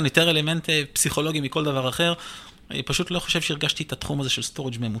 יש כאן יותר אלמנט פסיכולוגי מכל דבר אחר. אני פשוט לא חושב שהרגשתי את התחום הזה של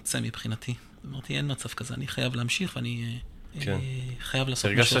סטורג' ממוצע מבחינתי. אמרתי, אין מצב כזה, אני חייב להמשיך ואני חייב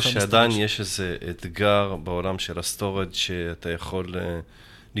לעשות משהו אחר. הרגשת שעדיין יש איזה אתגר בעולם של הסטורג' שאתה יכול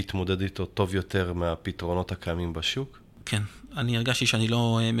להתמודד איתו טוב יותר מהפתרונות הקיימים בשוק? כן, אני הרגשתי שאני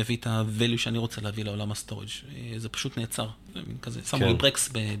לא מביא את ה-value שאני רוצה להביא לעולם הסטורג'. זה פשוט נעצר. כזה, שמו לי ברקס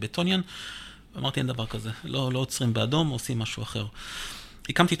בטוניאן, ואמרתי, אין דבר כזה. לא עוצרים באדום, עושים משהו אחר.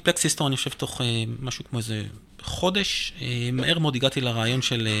 הקמתי את פלקסיסטור, אני חושב, תוך משהו כמו איזה חודש. מהר מאוד הגעתי לרעיון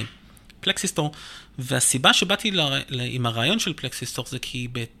של פלקסיסטור, והסיבה שבאתי עם הרעיון של פלקסיסטור זה כי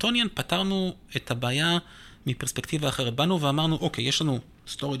בטוניאן פתרנו את הבעיה מפרספקטיבה אחרת. באנו ואמרנו, אוקיי, יש לנו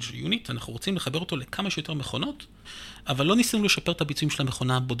storage unit, אנחנו רוצים לחבר אותו לכמה שיותר מכונות, אבל לא ניסינו לשפר את הביצועים של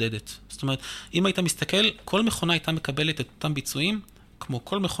המכונה הבודדת. זאת אומרת, אם היית מסתכל, כל מכונה הייתה מקבלת את אותם ביצועים, כמו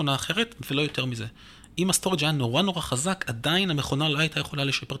כל מכונה אחרת, ולא יותר מזה. אם הסטורג' היה נורא חזק, עדיין המכונה לא הייתה יכולה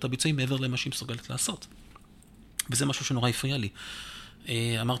לשפר את הביצועים מעבר למה שהיא מסוגלת לעשות. וזה משהו שנורא הפריע לי.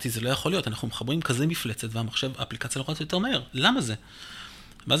 אמרתי, זה לא יכול להיות, אנחנו מחברים כזה מפלצת, והמחשב, האפליקציה לא רצה יותר מהר. למה זה?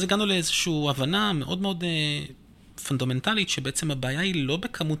 ואז הגענו לאיזושהי הבנה מאוד מאוד פונדמנטלית שבעצם הבעיה היא לא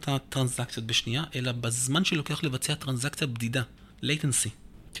בכמות הטרנזקציות בשנייה, אלא בזמן שלוקח לבצע טרנזקציה בדידה, latency.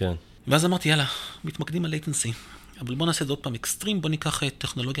 כן. ואז אמרתי, יאללה, מתמקדים על latency. אבל בוא נעשה את זה עוד פעם אקסטרים, בוא ניקח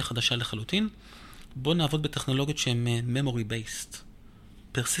טכנולוגיה חדשה לחלוטין, בוא נעבוד בטכנולוגיות שהן memory based,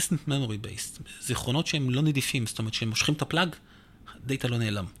 persistent memory based, זיכרונות שהן לא נדיפים, זאת אומרת שהם מושכים את הפלאג, דאטה לא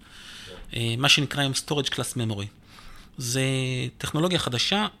נעלם. מה שנקרא היום storage class memory. זה טכנולוגיה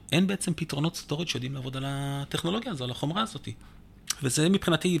חדשה, אין בעצם פתרונות storage שיודעים לעבוד על הטכנולוגיה הזו, על החומרה הזאת. וזה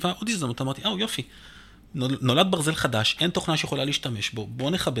מבחינתי היווה עוד הזדמנות, אמרתי, יופי, נולד ברזל חדש, אין תוכנה שיכולה להשתמש בו, בואו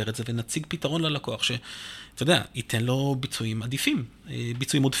נחבר את זה ונציג פתרון ללקוח, שאתה יודע, ייתן לו ביצועים עדיפים,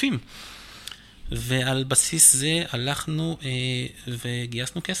 ביצועים עודפים. ועל בסיס זה הלכנו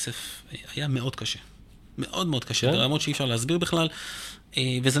וגייסנו כסף. היה מאוד קשה. מאוד מאוד קשה, ברמות שאי אפשר להסביר בכלל.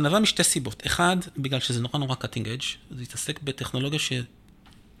 וזה נבע משתי סיבות. אחד, בגלל שזה נורא cutting edge, זה התעסק בטכנולוגיה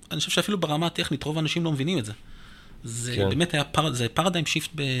אני חושב שאפילו ברמה הטכנית, רוב האנשים לא מבינים את זה. זה באמת היה פרדיים שיפט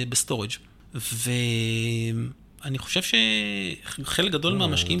בסטורג'. ואני חושב שחלק גדול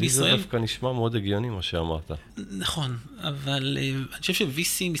מהמשקיעים בישראל... זה דווקא נשמע מאוד הגיוני מה שאמרת. נכון, אבל אני חושב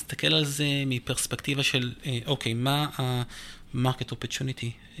ש-VC מסתכל על זה מפרספקטיבה של, אוקיי, מה ה-market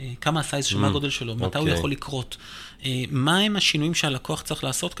opportunity, כמה הסייז של מה הגודל שלו, מתי הוא יכול לקרות, מה הם השינויים שהלקוח צריך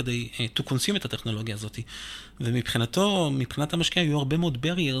לעשות כדי to consume את הטכנולוגיה הזאת. ומבחינתו, מבחינת המשקיע, היו הרבה מאוד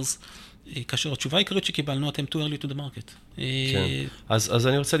barriers, כאשר התשובה העיקרית שקיבלנו, אתם too early to the market. כן, אז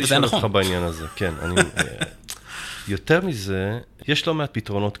אני רוצה לשאול אותך בעניין הזה. כן, יותר מזה, יש לא מעט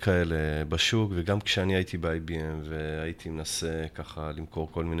פתרונות כאלה בשוק, וגם כשאני הייתי ב-IBM והייתי מנסה ככה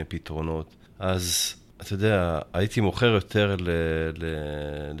למכור כל מיני פתרונות, אז אתה יודע, הייתי מוכר יותר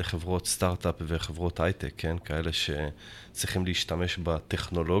לחברות סטארט-אפ וחברות הייטק, כן? כאלה שצריכים להשתמש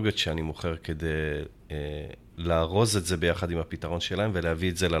בטכנולוגיות שאני מוכר כדי לארוז את זה ביחד עם הפתרון שלהם ולהביא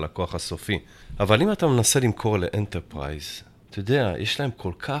את זה ללקוח הסופי. אבל אם אתה מנסה למכור לאנטרפרייז, אתה יודע, יש להם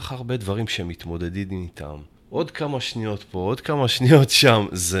כל כך הרבה דברים שמתמודדים איתם. עוד כמה שניות פה, עוד כמה שניות שם.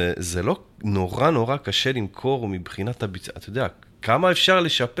 זה לא נורא קשה למכור מבחינת הביצוע. אתה יודע, כמה אפשר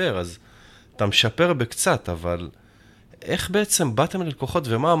לשפר, אז אתה משפר בקצת, אבל איך בעצם באתם ללקוחות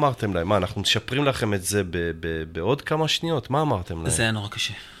ומה אמרתם להם? מה, אנחנו משפרים לכם את זה בעוד כמה שניות? מה אמרתם להם? זה היה נורא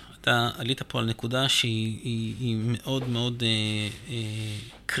קשה. אתה עלית פה על נקודה שהיא מאוד מאוד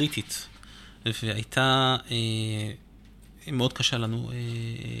קריטית, והייתה מאוד קשה לנו,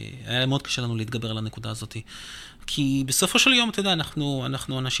 היה מאוד קשה לנו להתגבר על הנקודה הזאת. כי בסופו של יום, אתה יודע,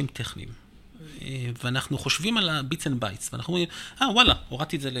 אנחנו אנשים טכניים, ואנחנו חושבים על ה-bits and bytes, ואנחנו אומרים, וואלה,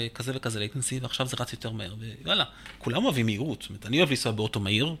 הורדתי את זה לכזה וכזה latency, ועכשיו זה רץ יותר מהר, ווואלה, כולם אוהבים מהירות. זאת אומרת, אני אוהב לנסוע באוטו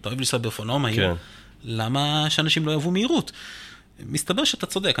מהיר, אתה אוהב לנסוע באופנוע מהיר, כן. למה שאנשים לא אוהבו מהירות? מסתבר שאתה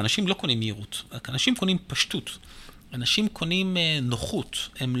צודק, אנשים לא קונים מהירות, אנשים קונים פשטות, אנשים קונים נוחות,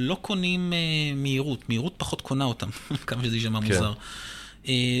 הם לא קונים מהירות, מהירות פחות קונה אותם, כמה שזה יישמע מוזר.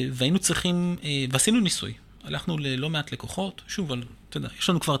 והיינו צריכים, ועשינו ניסוי, הלכנו ללא מעט לקוחות, שוב, אתה יודע, יש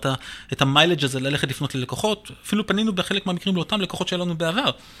לנו כבר את המיילג' הזה ללכת לפנות ללקוחות, אפילו פנינו בחלק מהמקרים לאותם לקוחות שהיו לנו בעבר,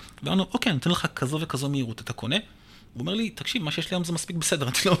 ואמרנו, אוקיי, נותן לך כזו וכזו מהירות, אתה קונה? הוא אומר לי, תקשיב, מה שיש לי היום זה מספיק בסדר,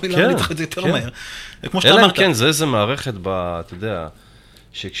 אני לא מבין למה לתחת את זה יותר מהר. כמו שאתה אמרת. כן, זה איזה מערכת, אתה יודע,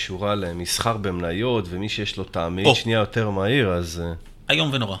 שקשורה למסחר במניות, ומי שיש לו טעמי שנייה יותר מהיר, אז... היום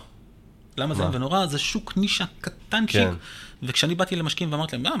ונורא. למה זה היום ונורא? זה שוק נישה קטנצ'יק, וכשאני באתי למשקיעים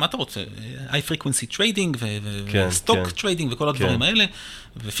ואמרתי להם, מה אתה רוצה? high frequency trading, ו-stock trading, וכל הדברים האלה,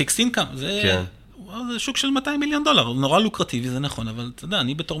 ו-fixed income, זה שוק של $200 מיליון, נורא לוקרטיבי, זה נכון, אבל אתה יודע,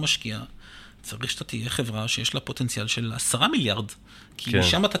 אני בתור משקיע, צריך שאתה תהיה חברה שיש לה פוטנציאל של 10 מיליארד, כי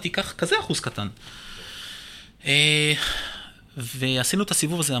משם אתה תיקח כזה אחוז קטן. ועשינו את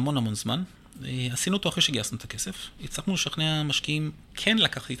הסיבוב הזה המון זמן, עשינו אותו אחרי שגייסנו את הכסף, הצלחנו לשכנע משקיעים כן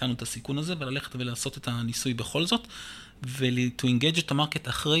לקחת איתנו את הסיכון הזה, וללכת ולעשות את הניסוי בכל זאת, to engage את המרקט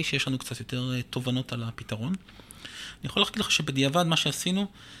אחרי שיש לנו קצת יותר תובנות על הפתרון. אני יכול להגיד לך שבדיעבד מה שעשינו,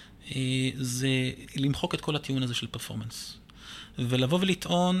 זה למחוק את כל הטיעון הזה של פרפורמנס. ולבוא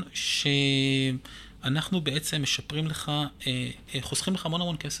ולטעון שאנחנו בעצם משפרים לך, חוסכים לך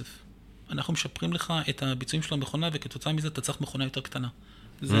המון כסף. אנחנו משפרים לך את הביצועים של המכונה, וכתוצאה מזה אתה צריך מכונה יותר קטנה.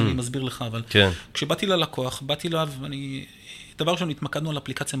 זה אני מסביר לך, אבל כשבאתי ללקוח, באתי אליו, דבר ראשון, התמקדנו על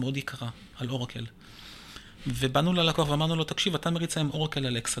אפליקציה מאוד יקרה, על אורקל. ובאנו ללקוח ואמרנו לו, תקשיב, אתה מריצה עם אורקל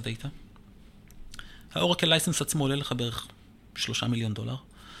על אקסדאטה. האורקל לייסנס עצמו עולה לך בערך $3 מיליון.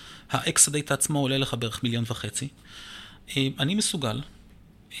 האקסדאטה עצמו עולה לך בערך $1.5 מיליון. אני מסוגל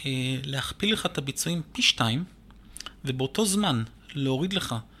להכפיל לך את הביצועים פי 2, ובאותו זמן להוריד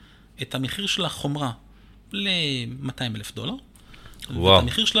לך את המחיר של החומרה $200,000, ואת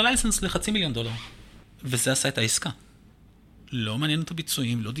המחיר של הלייסנס $500,000. וזה עשה את העסקה. לא מעניין אותו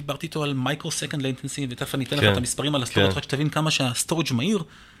ביצועים, לא דיברתי איתו על מייקרו-סקנד לייטנסי, ותכף אני אתן לך את המספרים על הסטורג' רק שתבין כמה שהסטורג' מהיר,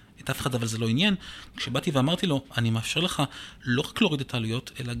 את אף אחד אבל זה לא עניין. כשבאתי ואמרתי לו, אני מאפשר לך לא רק להוריד את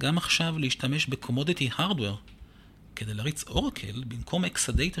העלויות, אלא גם עכשיו להשתמש בקומודיטי הרדוור, כדי להריץ אורקל, במקום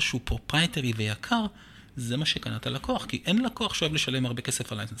אקסדאטה שהוא פרופרייטרי ויקר, זה מה שקנת הלקוח, כי אין לקוח שאוהב לשלם הרבה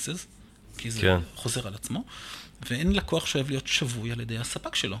כסף על לייטנסס, כי זה חוזר על עצמו, ואין לקוח שאוהב להיות שבוי על ידי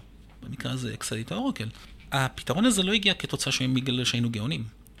הספק שלו. במקרה הזה אקסדאטה אורקל. הפתרון הזה לא הגיע כתוצאה שהיינו גאונים.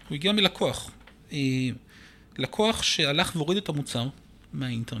 הוא הגיע מלקוח. לקוח שהלך והוריד את המוצר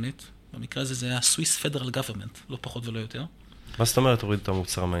מהאינטרנט. במקרה הזה זה היה Swiss Federal Government, לא פחות ולא יותר. מה זאת אומרת הוריד את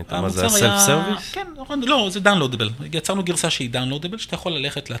המוצר מהאינטרנט? מה זה, self-service? כן, לא, זה downloadable. יצרנו גרסה שהיא downloadable, שאתה יכול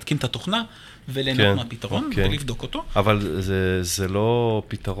ללכת להתקין את התוכנה וליהנות מהפתרון ולבדוק אותו. אבל זה לא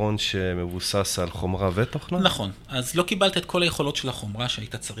פתרון שמבוסס על חומרה ותוכנה? נכון. אז לא קיבלת את כל היכולות של החומרה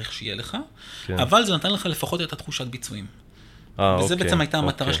שהיית צריך שיהיה לך, אבל זה נתן לך לפחות את התחושת ביצועים. וזה בעצם הייתה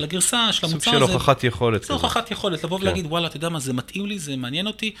המטרה של הגרסה, של המוצר הזה. סוג של הוכחת יכולת. זה הוכחת יכולת, לבוא ולהגיד, וואלה, אתה יודע מה, זה מתאים לי, זה מעניין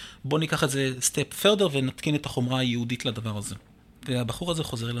אותי, בוא ניקח את זה סטפ פרדר ונתקין את החומרה היהודית לדבר הזה. והבחור הזה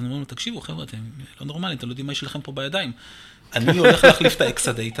חוזר אלינו, אומר, תקשיבו, חבר'ה, אתם לא נורמליים, אתם לא יודעים מה יש לכם פה בידיים. אני הולך להחליף את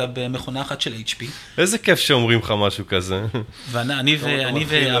האקסדאטה במכונה אחת של HP. איזה כיף שאומרים לך משהו כזה. ואני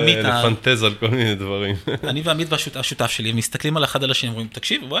ועמית... לפנטז על כל מיני דברים. אני ועמית והשותף שלי, מסתכלים על אחד על השני, אומרים,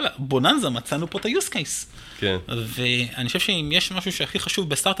 תקשיב, וואלה, בוננזה, מצאנו פה את ה-use case. כן. ואני חושב שאם יש משהו שהכי חשוב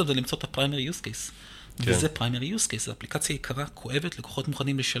בסטארט-אפ זה למצוא את ה-primary use case. וזה primary use case, זו אפליקציה יקרה, כואבת, לקוחות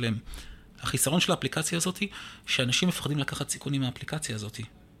מוכנים לשלם. החיסרון של האפליקציה הזאת היא שאנשים מפחדים לקחת סיכונים מהאפליקציה הזאת.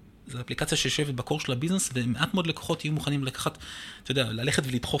 זו אפליקציה שיושבת בקור של הביזנס, ומעט מאוד לקוחות יהיו מוכנים לקחת, אתה יודע, ללכת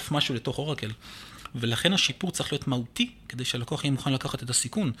ולדחוף משהו לתוך אורקל. ולכן השיפור צריך להיות מהותי, כדי שהלקוח יהיה מוכן לקחת את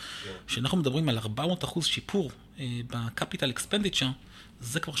הסיכון. כשאנחנו מדברים על 400% שיפור בקפיטל אקספנדיצ'ר,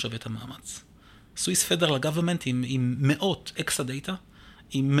 זה כבר שווה את המאמץ. Swiss Federal Government עם מאות אקסדאטה,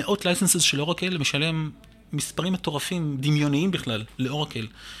 עם מאות לייסנסס של אורקל, משלם מספרים מטורפים, דמיוניים בכלל, לאורקל.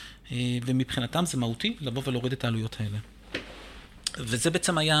 ומבחינתם זה מהותי לבוא ולהוריד את העלויות האלה. וזה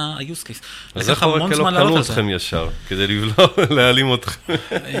בעצם היה ה-use case. אז איך אורקל לא קנו אתכם ישר, כדי להעלים אתכם?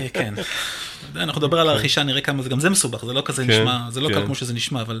 כן. אנחנו נדבר על הרכישה, נראה כמה זה, גם זה מסובך, זה לא כזה נשמע, זה לא כמו שזה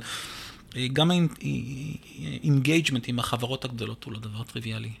נשמע, אבל גם ה-engagement עם החברות הגדולות הוא לא דבר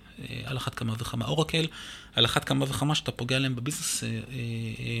טריוויאלי. על אחת כמה וכמה אורקל, על אחת כמה וכמה שאתה פוגע להם בביזנס,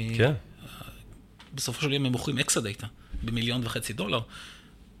 בסופו של יום הם מוכרים אקסדאטה ב$1.5 מיליון,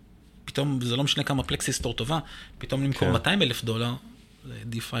 פתאום, זה לא משנה כמה פלקסיסטור טובה, פתאום למכור $200,000, זה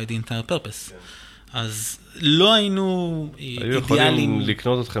defy the entire purpose. אז לא היינו אידיאליים. היו יכולים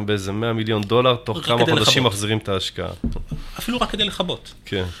לקנות אתכם באיזה $100 מיליון, תוך כמה חודשים מחזירים את ההשקעה. אפילו רק כדי לחבות.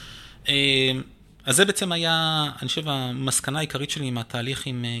 כן. אז זה בעצם היה, אני חושב, המסקנה העיקרית שלי עם התהליך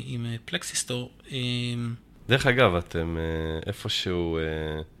עם פלקסיסטור. דרך אגב, אתם איפשהו,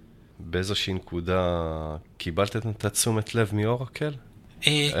 באיזושהי נקודה, קיבלתם את תשומת לב מאורקל?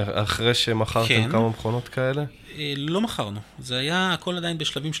 אחרי שמכרתם כמה מכונות כאלה? לא מכרנו. זה היה הכל עדיין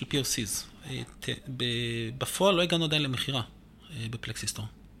בשלבים של POCs. בפועל לא הגענו עדיין למחירה בפלקסיסטור.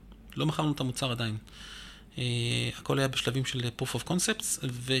 לא מכרנו את המוצר עדיין. הכל היה בשלבים של proof of concepts,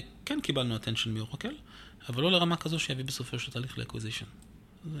 וכן קיבלנו attention מאורקל, אבל לא לרמה כזו שיביא בסופו של תהליך ל-acquisition.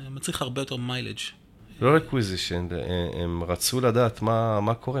 זה מצריך הרבה יותר mileage. לא acquisition, הם רצו לדעת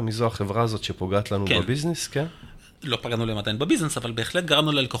מה קורה, מי זו החברה הזאת שפוגעת לנו בביזנס, כן? לא פגענו להם עדיין בביזנס, אבל בהחלט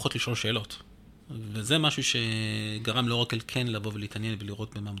גרמנו ללקוחות לשאול שאלות. וזה משהו שגרם לאורקל כן לבוא ולהתעניין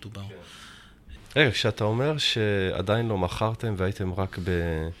ולראות במה מדובר. רגע, כשאתה אומר שעדיין לא מכרתם והייתם רק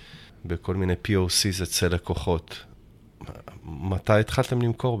בכל מיני POCs אצל לקוחות, מתי התחלתם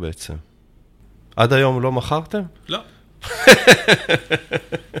למכור בעצם? עד היום לא מכרתם? לא.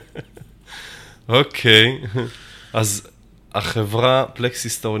 אוקיי, אז החברה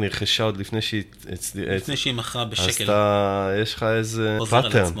פלקסיסטור נרכשה עוד לפני שהיא מכרה בשקל. אז יש לך איזה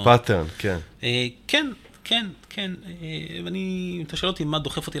פאטרן, כן. כן. אם אתה שואל אותי מה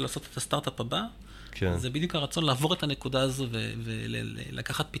דוחף אותי לעשות את הסטארט-אפ הבא, זה בדיוק הרצון לעבור את הנקודה הזו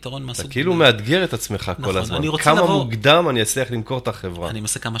ולקחת פתרון מהסוג. אתה כאילו מאתגר את עצמך כל הזמן. כמה מוקדם אני אצליח למכור את החברה. אני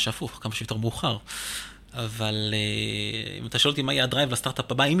מנסה כמה שהפוך, כמה שיותר מאוחר. אבל אם אתה שואל אותי מה יהיה הדרייב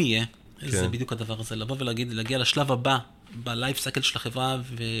לסטארט-אפ הבא, אם יהיה, זה בדיוק הדבר הזה, לבוא ולהגיד, להגיע לשלב הבא, בלייף סייקל של החברה,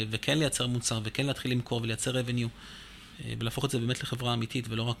 וכן לייצר מוצר, וכן להתחיל למכור ולייצר revenue, ולהפוך את זה באמת לחברה אמיתית,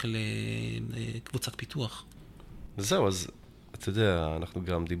 ולא רק לקבוצת פיתוח. זהו, אז אתה יודע, אנחנו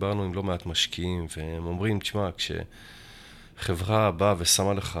גם דיברנו עם לא מעט משקיעים, והם אומרים, תשמע, כשחברה באה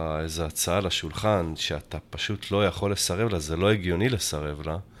ושמה לך איזו הצעה לשולחן, שאתה פשוט לא יכול לסרב לה, זה לא הגיוני לסרב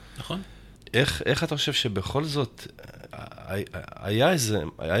לה. נכון. איך אתה חושב שבכל זאת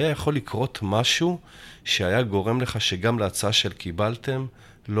היה יכול לקרות משהו שהיה גורם לך שגם להצעה של קיבלתם,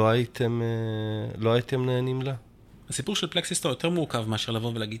 לא הייתם נהנים לה? הסיפור של פלקסיסטור יותר מורכב מאשר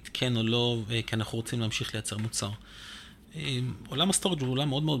לבוא ולהגיד כן או לא, כי אנחנו רוצים להמשיך לייצר מוצר. עולם הסטורג' הוא עולם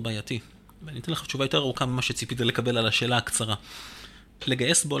מאוד מאוד בעייתי. ואני אתן לך תשובה יותר ארוכה ממה שציפית לקבל על השאלה הקצרה.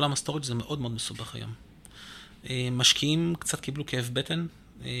 לגייס בעולם הסטורג' זה מאוד מאוד מסובך היום. משקיעים קצת קיבלו כאב בטן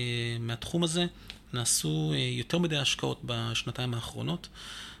מהתחום הזה, נעשו יותר מדי השקעות בשנתיים האחרונות,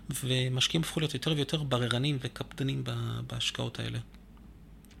 ומשקיעים הפכו להיות יותר ויותר בררנים וקפדנים בהשקעות האלה.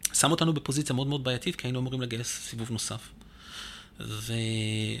 שם אותנו בפוזיציה מאוד מאוד בעייתית, כי היינו אמורים לגייס סיבוב נוסף.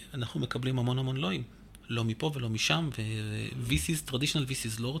 ואנחנו מקבלים המון המון לואים. לא מפה ולא משם, ו-VCs, traditional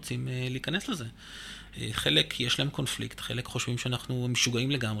VCs, לא רוצים להיכנס לזה. חלק יש להם קונפליקט, חלק חושבים שאנחנו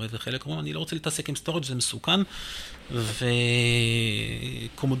משוגעים לגמרי, וחלק אומרים, אני לא רוצה להתעסק עם סטורג', זה מסוכן,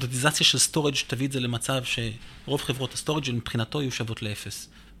 וקומודיטיזציה של סטורג' תביא את זה למצב שרוב חברות הסטורג' מבחינתו יהיו שוות לאפס.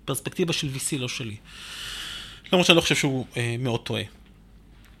 פרספקטיבה של VC לא שלי. למרות שאני לא חושב שהוא מאוד טועה.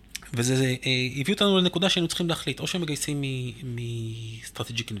 וזה הביא אותנו לנקודה שהיינו צריכים להחליט, או שהם מגייסים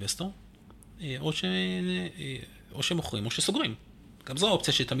מ-strategic investor, או שמוכרים, או שסוגרים. גם זו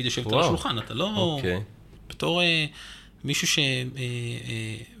האופציה שתמיד יושבת על השולחן, אתה לא... בתור מישהו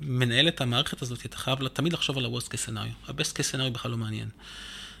שמנהל את המערכת הזאת, אתה חייב תמיד לחשוב על ה-worst case scenario. ה-best case scenario בכלל לא מעניין.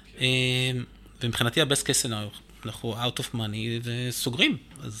 ומבחינתי ה-best case scenario, אנחנו out of money וסוגרים,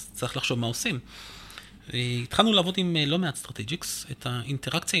 אז צריך לחשוב מה עושים. התחלנו לעבוד עם לא מעט סטרטג'יקס, את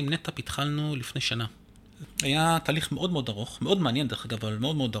האינטראקציה עם נטאפ התחלנו לפני שנה. היה תהליך מאוד מאוד ארוך, מאוד מעניין דרך אגב, אבל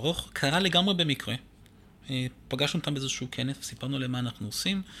מאוד מאוד ארוך, קרה לגמרי במקרה. פגשנו אותם באיזשהו כנס, סיפרנו להם מה אנחנו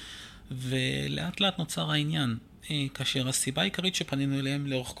עושים, ולאט לאט נוצר העניין, כאשר הסיבה העיקרית שפנינו אליהם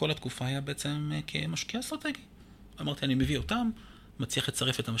לאורך כל התקופה היה בעצם כמשקיע אסטרטגי. אמרתי, אני מביא אותם, מצליח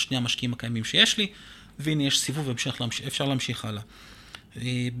לצרף את שני המשקיעים הקיימים שיש לי, והנה יש סיבוב ואפשר להמשיך הלאה.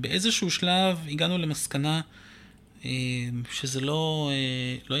 באיזשהו שלב הגענו למסקנה שזה לא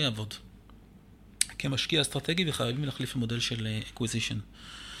יעבוד. כמשקיע אסטרטגי וחייבים להחליף המודל של acquisition.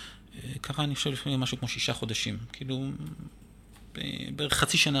 קרה אני חושב לפני משהו כמו 6 חודשים, כאילו בערך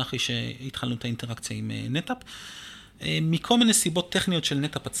חצי שנה אחרי שהתחלנו את האינטראקציה עם נטאפ. מכל מיני סיבות טכניות של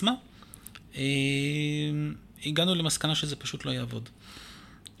נטאפ עצמה, הגענו למסקנה שזה פשוט לא יעבוד.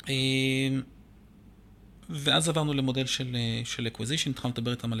 ואז עברנו למודל של acquisition, התחלנו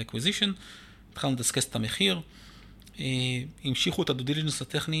לדבר איתם על acquisition, התחלנו לדסקס את המחיר, המשיכו את הדו דיליג'נס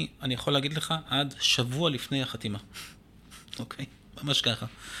הטכני, אני יכול להגיד לך, עד שבוע לפני החתימה. אוקיי? ממש ככה.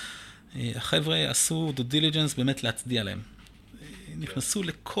 החבר'ה עשו דו דיליג'נס באמת להצדיע להם. נכנסו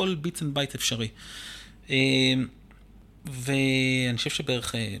לכל ביטס אנד בייט אפשרי. ואני חושב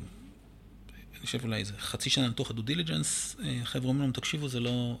שבערך, אני חושב אולי איזה חצי שנה לתוך הדו דיליג'נס, החבר'ה אומרים לנו, תקשיבו, זה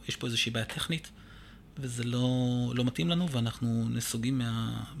לא, יש פה איזושהי בעיה טכנית, וזה לא מתאים לנו, ואנחנו נסוגים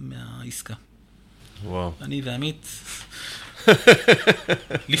מהעסקה. וואו. אני ועמית,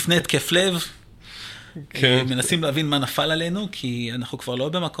 לפני התקף לב, מנסים להבין מה נפל עלינו, כי אנחנו כבר לא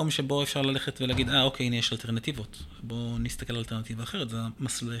במקום שבו אפשר ללכת ולהגיד, אוקיי, הנה יש אלטרנטיבות. בואו נסתכל על אלטרנטיבה אחרת, זה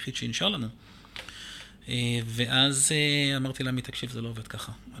המסלול היחיד שנשאר לנו. ואז אמרתי לעמית, תקשיב, זה לא עובד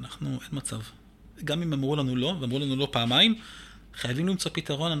ככה. אין מצב. גם אם אמרו לנו לא, ואמרו לנו לא פעמיים, חייבים למצוא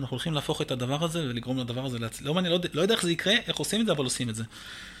פתרון, אנחנו הולכים להפוך את הדבר הזה ולגרום לדבר הזה להצליח. לא יודע איך זה יקרה, איך עושים את זה, אבל עושים את זה.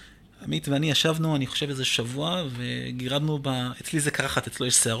 עמית ואני ישבנו, אני חושב איזה שבוע, וגירדנו אצלי זה קרחת, אצלו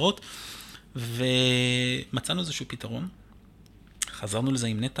יש שערות, ומצאנו איזשהו פתרון. חזרנו לזה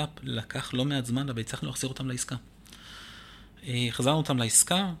עם נטאפ, לקח לא מעט זמן, אבל הצלחנו להחזיר אותם לעסקה. חזרנו אותם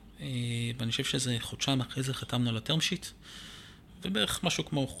לעסקה, ואני חושב שזה חודשיים אחרי זה חתמנו על הטרם שיט, ובערך משהו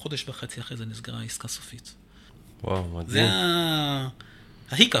כמו חודש וחצי אחרי זה נסגרה העסקה סופית. וואו, מדהים. זה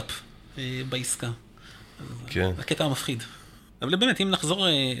ההיקאפ בעסקה. כן. הקטע המפחיד. אבל באמת, אם נחזור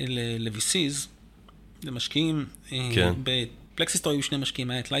ל-VCs, למשקיעים, כן. בפלקסיסטור היו 2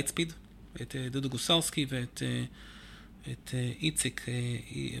 משקיעים, היה את לייטספיד, את דודו גוסרסקי ואת איציק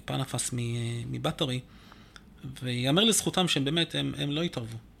פרנפס מבטרי, ויאמר לזכותם שהם באמת, הם לא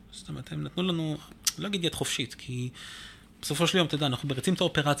התערבו. זאת אומרת, הם נתנו לנו, לא אגיד יד חופשית, כי בסופו של יום, אתה יודע, אנחנו מריצים את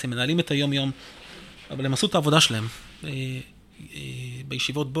האופרציה, מנהלים את היום-יום, אבל הם עשו את העבודה שלהם.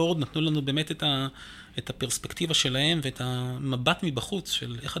 בישיבות בורד נתנו לנו באמת את הפרספקטיבה שלהם ואת המבט מבחוץ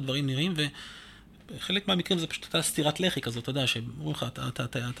של איך הדברים נראים, וחלק מהמקרים זה פשוט הייתה סתירת לחי כזאת, אתה יודע, שאומרים לך,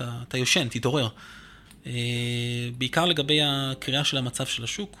 אתה יושן, תתעורר. בעיקר לגבי הקריאה של המצב של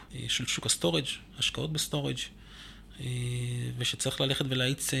השוק, של שוק הסטורג', השקעות בסטורג', ושצריך ללכת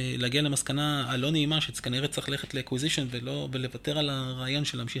ולהגיע למסקנה הלא נעימה, שכנראה צריך ללכת לאקוויזישן ולוותר על הרעיון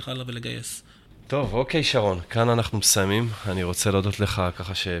של להמשיך הלאה ולגייס. טוב, אוקיי שרון, כאן אנחנו מסיימים. אני רוצה להודות לך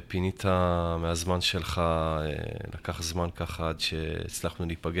ככה שפינית מהזמן שלך, לקח זמן ככה עד שהצלחנו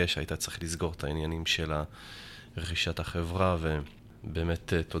להיפגש, היית צריך לסגור את העניינים של רכישת החברה,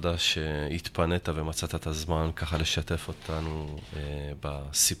 ובאמת תודה שהתפנית ומצאת את הזמן ככה לשתף אותנו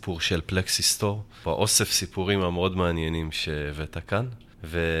בסיפור של פלקסיסטור, באוסף סיפורים המאוד מעניינים שהבאת כאן,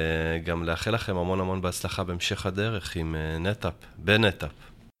 וגם לאחל לכם המון בהצלחה בהמשך הדרך עם נטאפ, בנטאפ.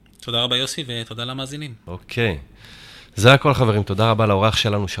 תודה רבה יוסי ותודה למאזינים. אוקיי. זה הכל חברים, תודה רבה לאורח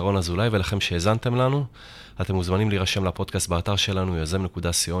שלנו שרון אזולאי ולכם שהאזנתם לנו. אתם מוזמנים להירשם לפודקאסט באתר שלנו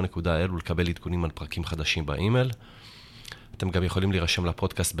היזם.co.il ולקבל עדכונים על פרקים חדשים באימייל. אתם גם יכולים להירשם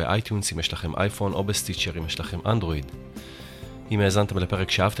לפודקאסט באייטיונס אם יש לכם אייפון או בסטיצ'ר אם יש לכם אנדרואיד. אם האזנתם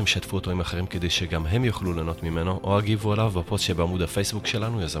לפרק שאהבתם, שתפו אותו עם אחרים כדי שגם הם יוכלו ליהנות ממנו או הגיבו עליו בפוסט שבעמוד הפייסבוק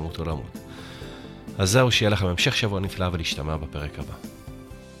שלנו יזמות עולמות. אז זהו, שיהיה לכם המשך שבוע נפלא ולהשתמע בפרק הבא.